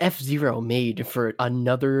 Was F-Zero made for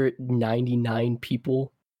another 99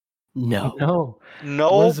 people? No.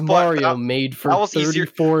 Was Mario made for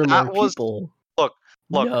 34 more people? Look,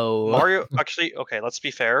 no. Mario. Actually, okay. Let's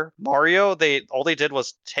be fair. Mario. All they did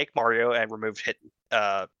was take Mario and remove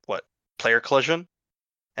player collision,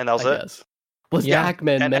 and that was it. Guess. Was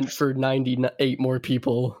Pac-Man meant for 98 more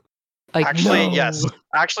people? Like, actually, no. yes.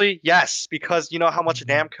 Actually, yes. Because you know how much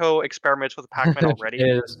Namco experiments with Pac-Man already.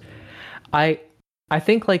 It is. I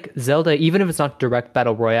think like Zelda, even if it's not direct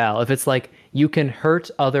battle royale, if it's like you can hurt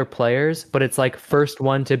other players, but it's like first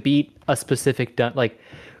one to beat a specific like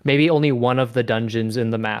maybe only one of the dungeons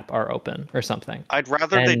in the map are open or something. I'd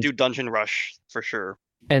rather they do Dungeon Rush for sure.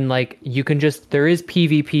 And like you can there is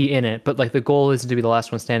PvP in it, but like the goal isn't to be the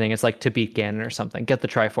last one standing. It's like to beat Ganon or something. Get the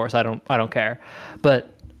Triforce. I don't care.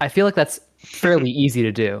 But I feel like that's fairly easy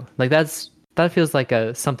to do. Like that feels like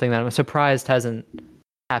something that I'm surprised hasn't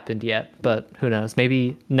happened yet, but who knows?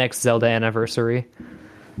 Maybe next Zelda anniversary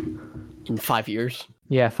in 5 years.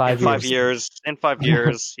 Yeah, 5 years. In 5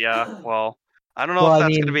 years, yeah. Well, I don't know if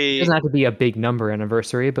that's going to be. It doesn't have to be a big number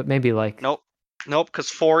anniversary, but maybe like. Nope. Because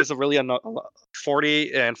 4 is a really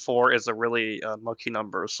 40 and 4 is a really unlucky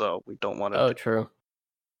number, so we don't want to. Oh, true.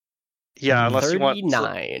 Yeah, unless 39. you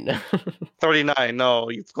want 39. No,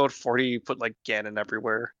 you go to 40, you put like Ganon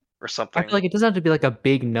everywhere. Or something. I feel like it doesn't have to be like a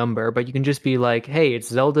big number, but you can just be like, "Hey, it's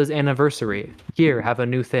Zelda's anniversary. Here, have a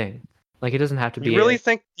new thing." Like it doesn't have to be. You really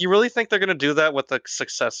think they're gonna do that with the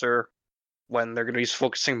successor when they're gonna be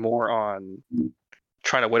focusing more on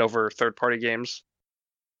trying to win over third-party games?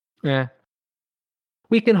 Yeah.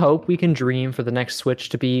 We can hope, we can dream for the next Switch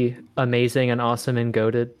to be amazing and awesome and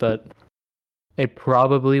goated, but it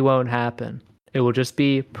probably won't happen. It will just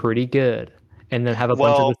be pretty good, and then have a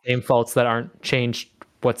bunch of the same faults that aren't changed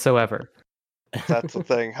whatsoever. That's the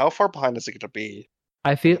thing. How far behind is it going to be?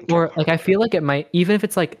 I feel like it might, even if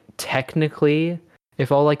it's like technically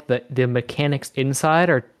if all like the mechanics inside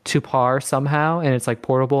are to par somehow, and it's like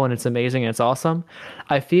portable and it's amazing and it's awesome,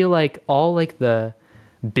 I feel like all like the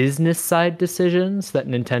business side decisions that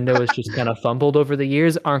Nintendo has just kind of fumbled over the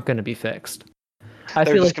years aren't going to be fixed. I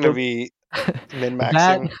They're feel just like going to be min-maxing.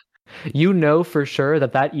 that, you know for sure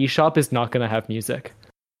that eShop is not going to have music.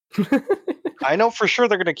 I know for sure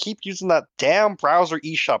they're going to keep using that damn browser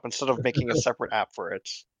eShop instead of making a separate app for it.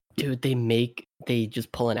 Dude, they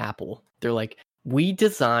just pull an Apple. They're like, we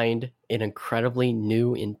designed an incredibly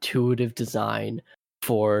new, intuitive design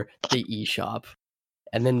for the eShop.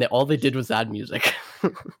 And then all they did was add music.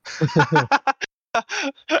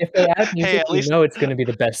 If they add music, at least... know it's going to be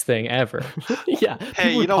the best thing ever. Yeah.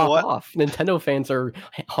 Hey, you know what? Off. Nintendo fans are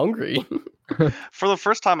hungry. For the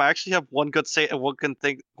first time, I actually have one good thing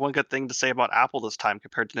to say about Apple this time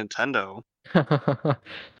compared to Nintendo.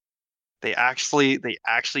 They actually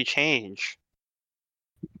change.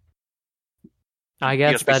 I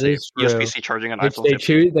guess that is true. USB-C charging on iPhone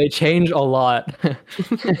 15. They change a lot.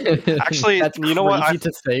 Actually, that's you know what? Crazy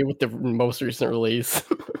to say with the most recent release.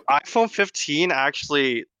 iPhone 15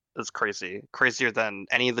 actually is crazier than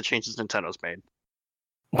any of the changes Nintendo's made.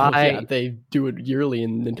 Yeah, they do it yearly,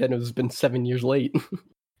 and Nintendo's been 7 years late.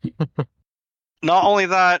 Not only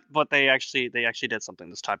that, but they actually did something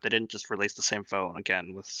this time. They didn't just release the same phone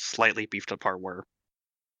again with slightly beefed up hardware.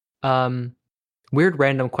 Weird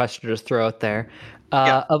random question to just throw out there.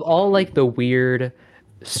 Of all like the weird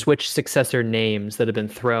Switch successor names that have been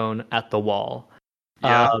thrown at the wall,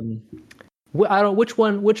 yeah. I don't. Which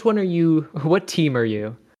one are you? What team are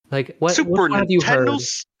you? Like what? Super what have you heard?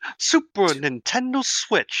 Super Nintendo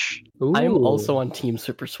Switch. Ooh. I'm also on Team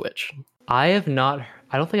Super Switch. I have not.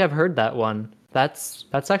 I don't think I've heard that one. That's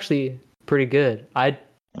actually pretty good. I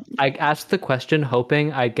asked the question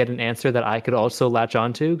hoping I'd get an answer that I could also latch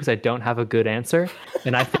onto because I don't have a good answer,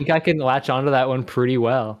 and I think I can latch onto that one pretty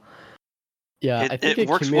well. Yeah, I think it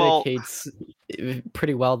communicates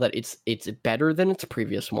pretty well that it's better than its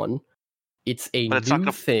previous one. It's a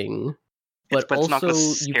new thing, but also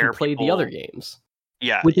you can play the other games.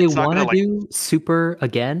 Yeah, would they want to do Super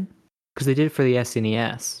again? Because they did it for the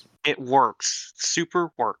SNES. It works.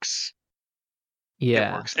 Super works.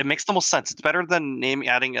 Yeah, it works. It makes the most sense. It's better than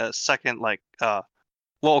adding a second well,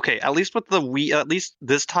 okay, at least with the Wii, at least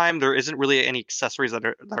this time there isn't really any accessories that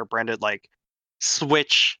are branded like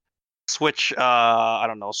Switch I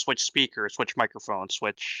don't know, Switch speaker, Switch microphone,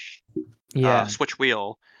 Switch Switch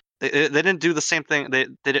wheel. They didn't do the same thing.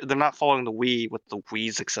 They're not following the Wii with the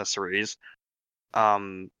Wii's accessories.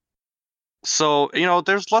 So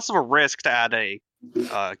there's less of a risk to add a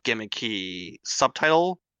gimmicky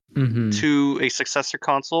subtitle to a successor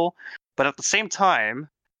console, but at the same time,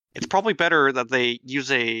 it's probably better that they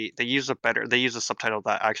use a subtitle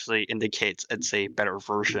that actually indicates it's a better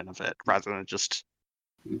version of it rather than just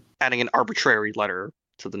adding an arbitrary letter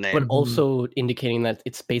to the name. But also indicating that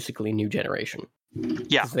it's basically new generation.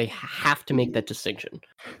 Yeah, they have to make that distinction.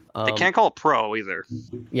 They can't call it Pro either.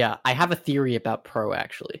 Yeah, I have a theory about Pro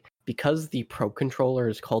actually. Because the Pro controller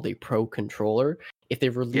is called a Pro controller, if they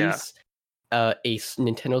release a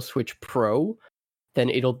Nintendo Switch Pro,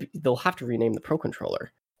 then they'll have to rename the Pro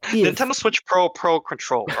controller. Nintendo Switch Pro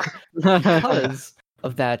controller. Because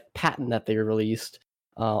of that patent that they released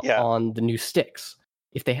on the new sticks.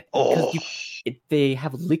 If they they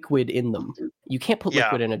have liquid in them, you can't put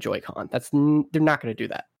liquid in a Joy-Con. They're not going to do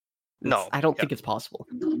that. I don't think it's possible.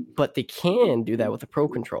 But they can do that with a Pro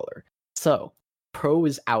controller. So Pro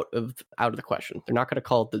is out of the question. They're not going to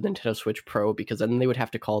call it the Nintendo Switch Pro because then they would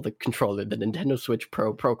have to call the controller the Nintendo Switch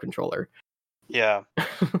Pro controller. Yeah.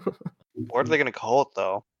 What are they going to call it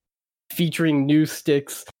though? Featuring new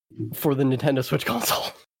sticks for the Nintendo Switch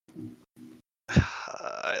console.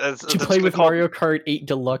 To play with Mario Kart 8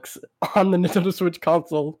 Deluxe on the Nintendo Switch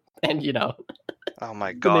console, and oh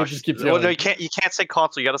my gosh! Well, you can't say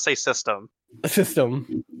console. You got to say system.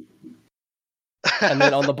 System. And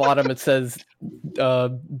then on the bottom it says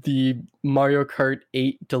the Mario Kart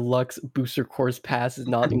 8 Deluxe Booster Course Pass is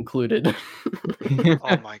not included.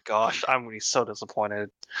 Oh my gosh, I'm going to be so disappointed.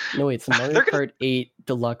 No, it's Mario Kart 8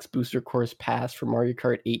 Deluxe Booster Course Pass for Mario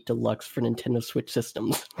Kart 8 Deluxe for Nintendo Switch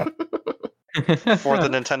systems. For the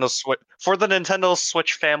Nintendo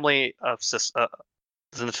Switch family of the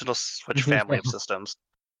Nintendo Switch family of systems.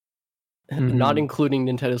 Not including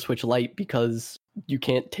Nintendo Switch Lite because you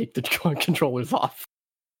can't take the controllers off.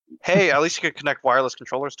 Hey, at least you could connect wireless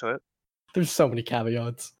controllers to it. There's so many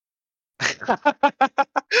caveats.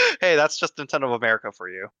 Hey, that's just Nintendo of America for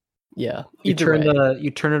you. Yeah. You turn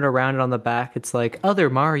it around and on the back, it's like other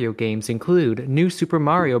Mario games include New Super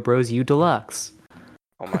Mario Bros. U Deluxe.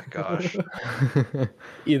 Oh my gosh.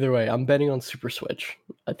 Either way, I'm betting on Super Switch.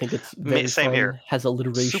 I think it's very Same fun, here. has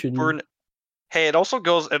alliteration. Hey, it also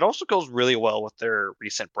goes really well with their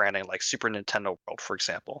recent branding, like Super Nintendo World, for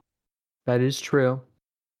example. That is true.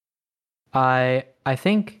 I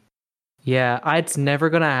think, yeah, it's never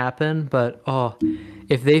gonna happen. But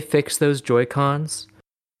if they fix those Joy-Cons,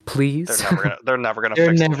 please. They're never gonna. They're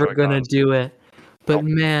fix never the gonna Joy-Cons. do it. But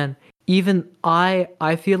Nope. man, even I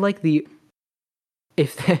feel like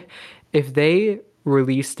if they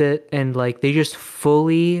released it and like they just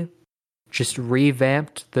fully just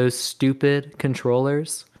revamped those stupid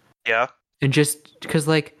controllers, Yeah. and just because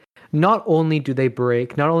like not only do they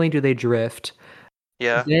break, not only do they drift,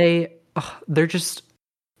 Yeah. they're just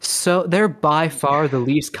they're by far the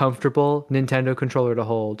least comfortable Nintendo controller to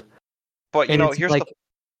hold. But And it's here's like,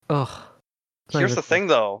 here's the thing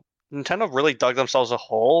though. Nintendo really dug themselves a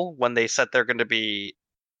hole when they said they're going to be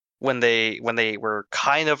when they were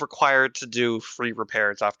kind of required to do free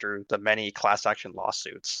repairs after the many class action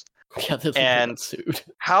lawsuits. Yeah, this And- was sued.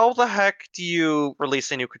 How the heck do you release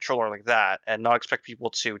a new controller like that and not expect people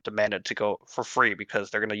to demand it to go for free because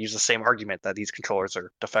they're going to use the same argument that these controllers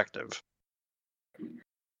are defective?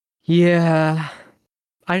 Yeah.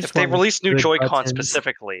 If they release new good Joy-Con buttons.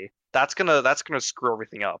 specifically, that's gonna screw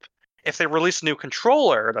everything up. If they release a new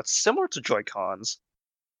controller that's similar to Joy-Cons,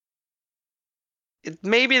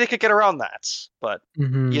 maybe they could get around that. But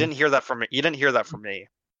Mhm. you didn't hear that from me. You didn't hear that from me.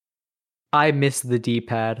 I miss the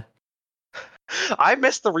D-pad. I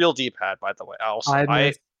missed the real D-pad, by the way.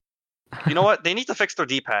 You know what? They need to fix their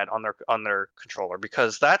D-pad on their controller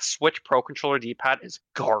because that Switch Pro controller D-pad is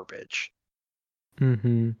garbage.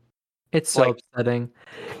 Mm-hmm. It's so Like, upsetting.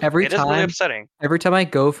 It is really Time, upsetting. every time I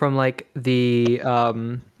go from like the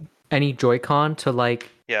any Joy-Con to like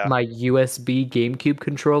Yeah. my USB GameCube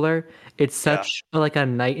controller, it's such like a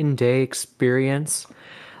night and day experience.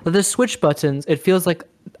 The Switch buttons, it feels like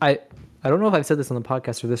I don't know if I've said this on the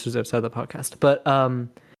podcast or this was outside the podcast, but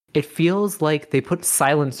it feels like they put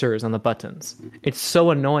silencers on the buttons. It's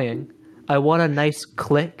so annoying. I want a nice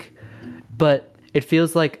click, but it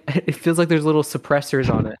feels like there's little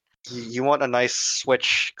suppressors on it. You want a nice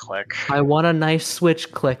Switch click. I want a nice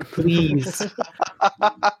Switch click, please.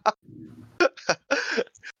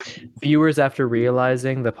 Viewers, after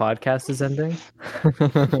realizing the podcast is ending.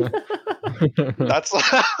 That's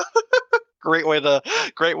great way to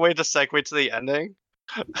segue to the ending.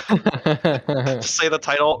 Just say the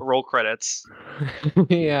title, roll credits.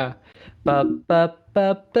 Yeah. Ba, ba,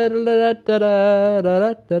 ba, ba, da, da, da,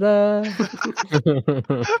 da, da,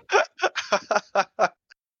 da.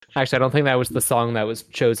 Actually, I don't think that was the song that was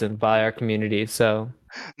chosen by our community, so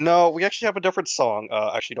No, we actually have a different song.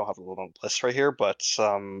 Actually, don't have it on the list right here, but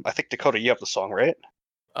I think Dakota, you have the song, right?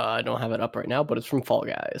 I don't have it up right now, but it's from Fall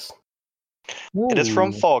Guys. It is from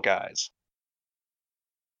Ooh. Fall Guys.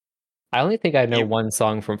 I only think I know You- one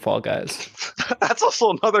song from Fall Guys. That's also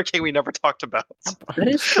another game we never talked about. That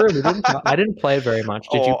is true. I didn't play it very much.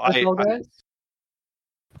 Did you Oh, play Fall Guys?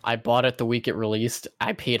 I bought it the week it released.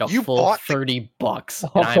 I paid a You full bought the- $30,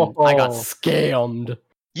 and I got Oh. scammed.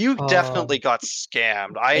 You Oh. definitely got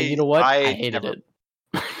scammed. And you know what? I hated never- it.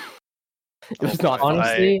 It was not boy. fun.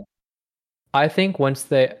 Honestly, I think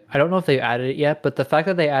once I don't know if they added it yet, but the fact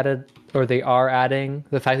that they added, or they are adding,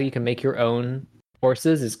 the fact that you can make your own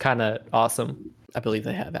horses is kind of awesome. I believe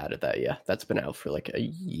they have added that. Yeah, that's been out for like a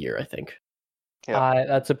year, I think. Yeah.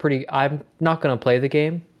 That's a pretty. I'm not gonna play the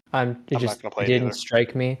game. It I'm not just gonna play it didn't either.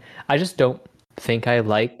 strike me. I just don't think I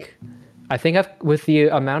like. I think with the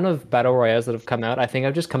amount of battle royales that have come out, I think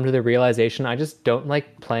I've just come to the realization I just don't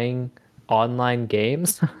like playing online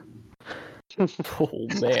games. Oh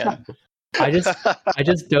man. I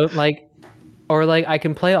just don't like, or like I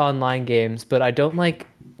can play online games, but I don't like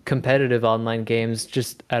competitive online games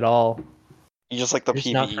just at all. You just like the It's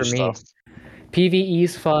not PvE for me. stuff.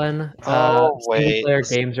 PvE's fun. Oh, wait. Single-player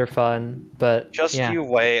games are fun, but Just yeah. you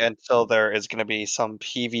wait until there is going to be some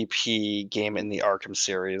PvP game in the Arkham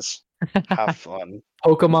series. Have fun.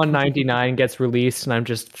 Pokemon 99 gets released, and I'm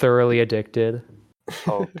just thoroughly addicted.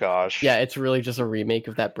 Oh gosh. Yeah, it's really just a remake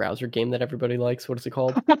of that browser game that everybody likes. What is it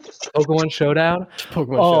called? Pokemon Showdown.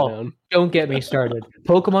 Pokemon Oh. Showdown. Don't get me started.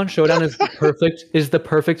 Pokemon Showdown is the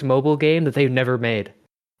perfect mobile game that they've never made.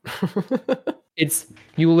 It's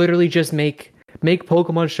you literally just make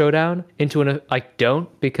Pokemon Showdown into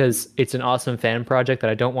don't, because it's an awesome fan project that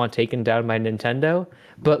I don't want taken down by Nintendo.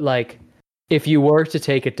 But like, if you were to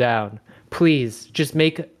take it down, please just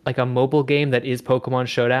make like a mobile game that is Pokemon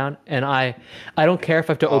Showdown. And I don't care if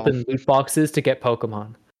I have to open loot boxes to get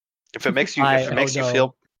Pokemon. If it makes you, I- if it makes oh, you no.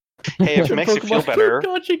 feel, hey, if it makes you feel Pokemon better,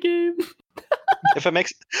 Gotcha game. if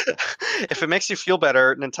it makes you feel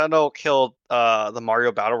better, Nintendo killed the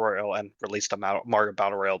Mario Battle Royale and released a Mario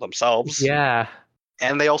Battle Royale themselves. Yeah.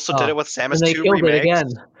 And they also did it with And Samus they 2 killed it remake. again.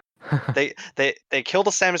 They killed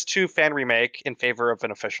the Samus 2 fan remake in favor of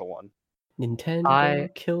an official one.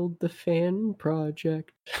 Nintendo killed the fan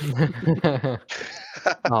project.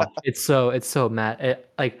 Oh, it's so mad.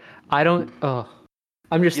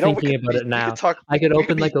 I'm just thinking about it now. I could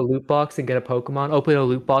open like a loot box and get a Pokemon. Open a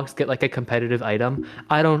loot box, get like a competitive item.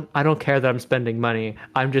 I don't care that I'm spending money.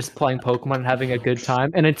 I'm just playing Pokemon and having a good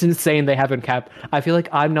time. And it's insane they haven't capped. I feel like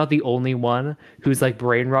I'm not the only one who's like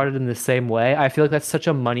brain rotted in the same way. I feel like that's such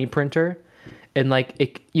a money printer, and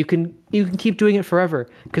like you can keep doing it forever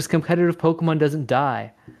because competitive Pokemon doesn't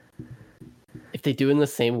die. If they do it in the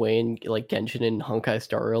same way in like Genshin and Honkai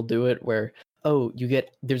Star Rail do it, where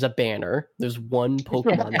there's a banner, there's one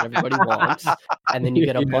Pokemon that everybody wants, and then you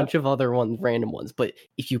get a bunch of other ones, random ones. But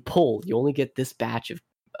if you pull, you only get this batch of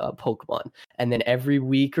Pokemon, and then every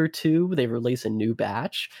week or two they release a new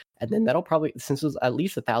batch, and then that'll probably, since it's at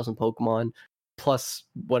least 1,000 Pokemon plus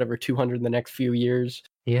whatever 200 in the next few years.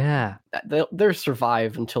 Yeah, they'll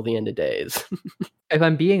survive until the end of days. If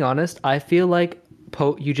I'm being honest, I feel like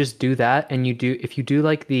you just do that, and if you do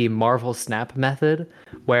like the Marvel Snap method,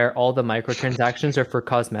 where all the microtransactions are for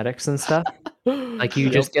cosmetics and stuff. Like you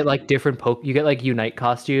just get like different you get like Unite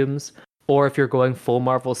costumes, or if you're going full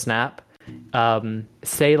Marvel Snap,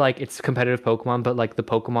 say like it's competitive Pokemon, but like the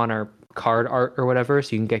Pokemon are card art or whatever,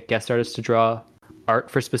 so you can get guest artists to draw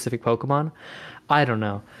art for specific Pokemon. I don't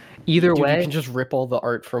know. Either way, you can just rip all the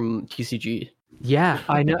art from TCG. Yeah,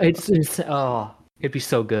 I know. It's it'd be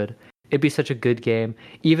so good. It'd be such a good game.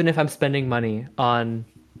 Even if I'm spending money on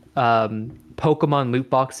Pokemon loot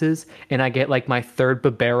boxes and I get like my third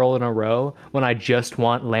barrel in a row when I just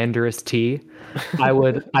want Landorus T,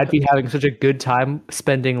 I'd be having such a good time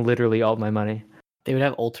spending literally all my money. They would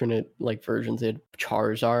have alternate like versions. They had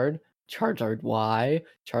Charizard, Charizard Y,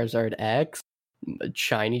 Charizard X,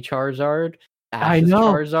 Shiny Charizard. I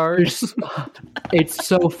know. Charizard. It's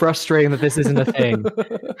so frustrating that this isn't a thing.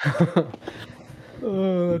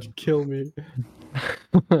 Oh, that'd kill me.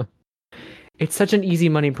 It's such an easy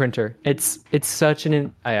money printer. It's such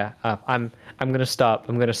an I'm gonna stop.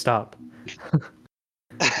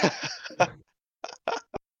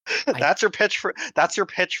 That's your pitch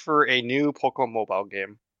for a new Pokemon mobile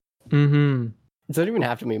game. Mm-hmm. It doesn't even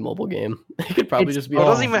have to be a mobile game. It could probably just be. It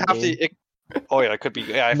doesn't even have to. It could be.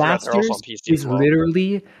 Yeah, I forgot they're also on PC is as well.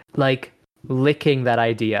 Literally like licking that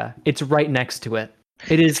idea. It's right next to it.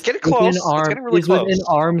 It is getting close. It's getting really close. Within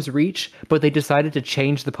arm's reach, but they decided to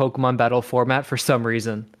change the Pokemon battle format for some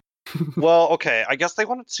reason. Well, okay, I guess they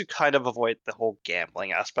wanted to kind of avoid the whole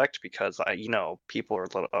gambling aspect because people are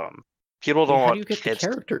people don't How want do you get kids the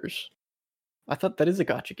characters? I thought that is a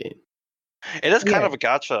gacha game. It is kind of a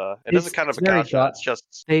gacha. It's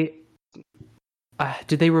just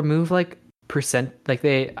did they remove like percent? Like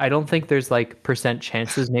I don't think there's like percent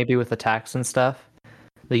chances maybe with attacks and stuff.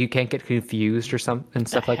 Like you can't get confused or something and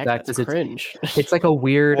stuff like that because it's cringe. It's like a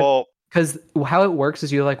weird. Because how it works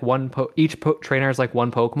is you have like each trainer is like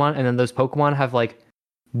one Pokemon, and then those Pokemon have like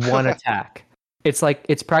one attack. It's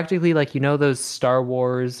practically like those Star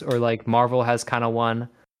Wars or like Marvel has kind of one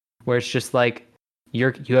where it's just like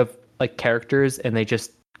you have like characters and they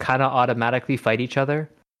just kind of automatically fight each other.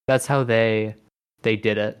 That's how they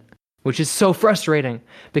did it, which is so frustrating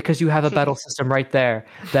because you have a battle system right there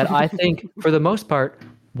that I think for the most part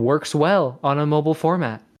works well on a mobile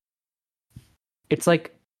format. It's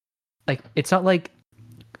like it's not like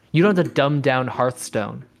you don't have to dumb down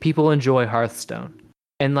Hearthstone. People enjoy Hearthstone,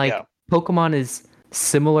 and Pokemon is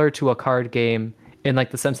similar to a card game in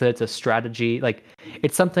like the sense that it's a strategy. Like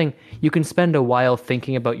it's something you can spend a while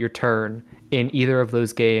thinking about your turn in either of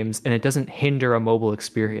those games, and it doesn't hinder a mobile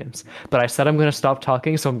experience. But I said I'm going to stop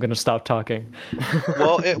talking, so I'm going to stop talking.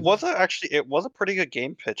 Well, it was a pretty good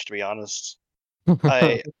game pitch, to be honest.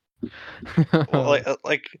 Pokemon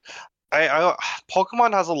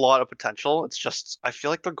has a lot of potential. It's just I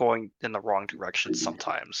feel like they're going in the wrong direction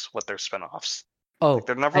sometimes with their spinoffs.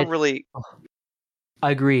 They're never really.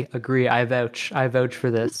 I agree. I vouch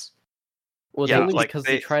for this. Well, it's only because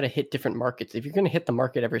they try to hit different markets. If you're going to hit the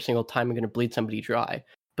market every single time, you're going to bleed somebody dry.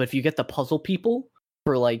 But if you get the puzzle people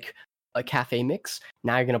for like a cafe mix,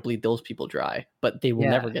 now you're going to bleed those people dry. But they will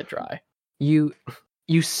never get dry. You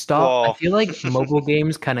stop. Whoa. I feel like mobile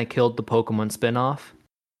games kind of killed the Pokemon spinoff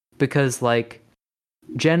because like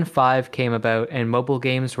Gen 5 came about and mobile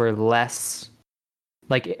games were less.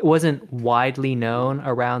 Like, it wasn't widely known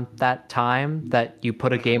around that time that you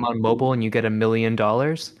put a game on mobile and you get $1 million.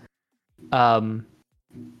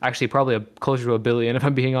 actually probably closer to $1 billion if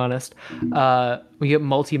I'm being honest. We get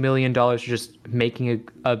multi-million dollars just making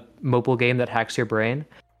a mobile game that hacks your brain.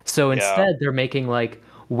 So instead, they're making like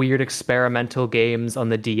weird experimental games on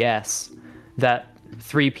the DS that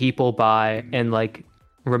 3 people buy and like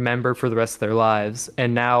remember for the rest of their lives.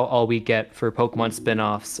 And now all we get for Pokemon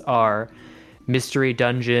spin-offs are Mystery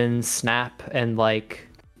Dungeons, Snap, and like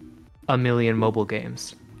a million mobile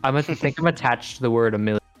games. I think I'm attached to the word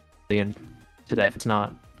 $1 million today. If it's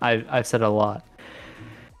not, I've said it a lot.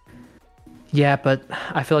 Yeah, but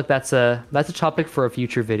I feel like that's a topic for a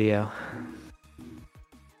future video.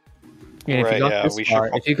 And if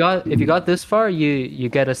you got this far, you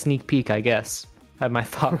get a sneak peek, I guess, at my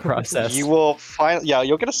thought process. You'll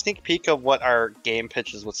get a sneak peek of what our game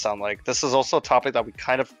pitches would sound like. This is also a topic that we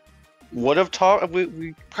kind of would have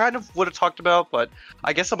talked about, but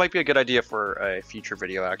I guess it might be a good idea for a future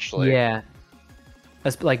video, actually. Yeah.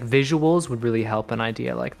 As like visuals would really help an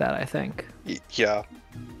idea like that, I think. Yeah.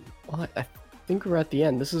 Well, I think we're at the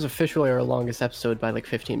end. This is officially our longest episode by like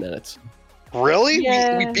 15 minutes. Really?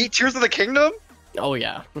 Yeah. We beat Tears of the Kingdom? Oh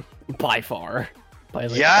yeah, by far. By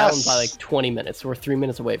like, yes! By like 20 minutes. We're 3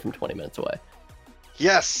 minutes away from 20 minutes away.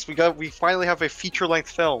 Yes, we finally have a feature-length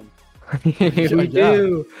film. We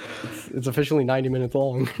do. It's officially 90 minutes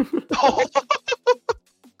long.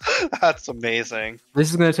 That's amazing. This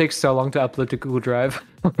is going to take so long to upload to Google Drive.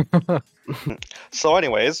 So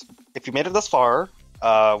anyways, if you made it this far,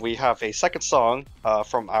 we have a second song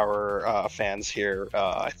from our fans here.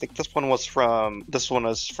 I think this one is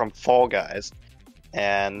from Fall Guys,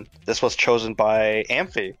 and this was chosen by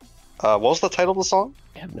Amphi. What was the title of the song?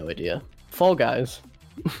 I have no idea. Fall Guys.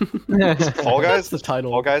 Fall Guys? That's the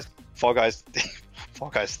title. Fall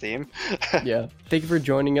Guys theme. Yeah. Thank you for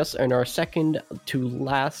joining us in our second to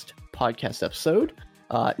last podcast episode.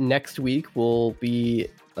 Next week will be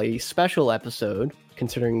a special episode,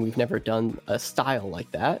 considering we've never done a style like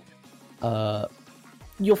that.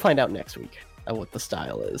 You'll find out next week what the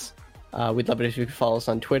style is. We'd love it if you could follow us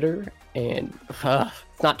on Twitter, and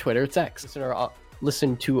it's not Twitter, it's X.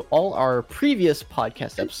 Listen to all our previous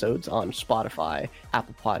podcast episodes on Spotify,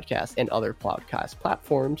 Apple Podcasts, and other podcast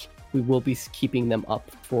platforms. We will be keeping them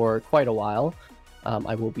up for quite a while.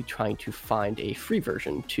 I will be trying to find a free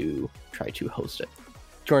version to try to host it.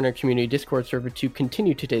 Join our community Discord server to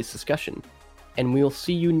continue today's discussion. And we'll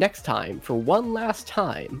see you next time for one last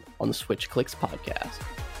time on the Switch Clicks podcast.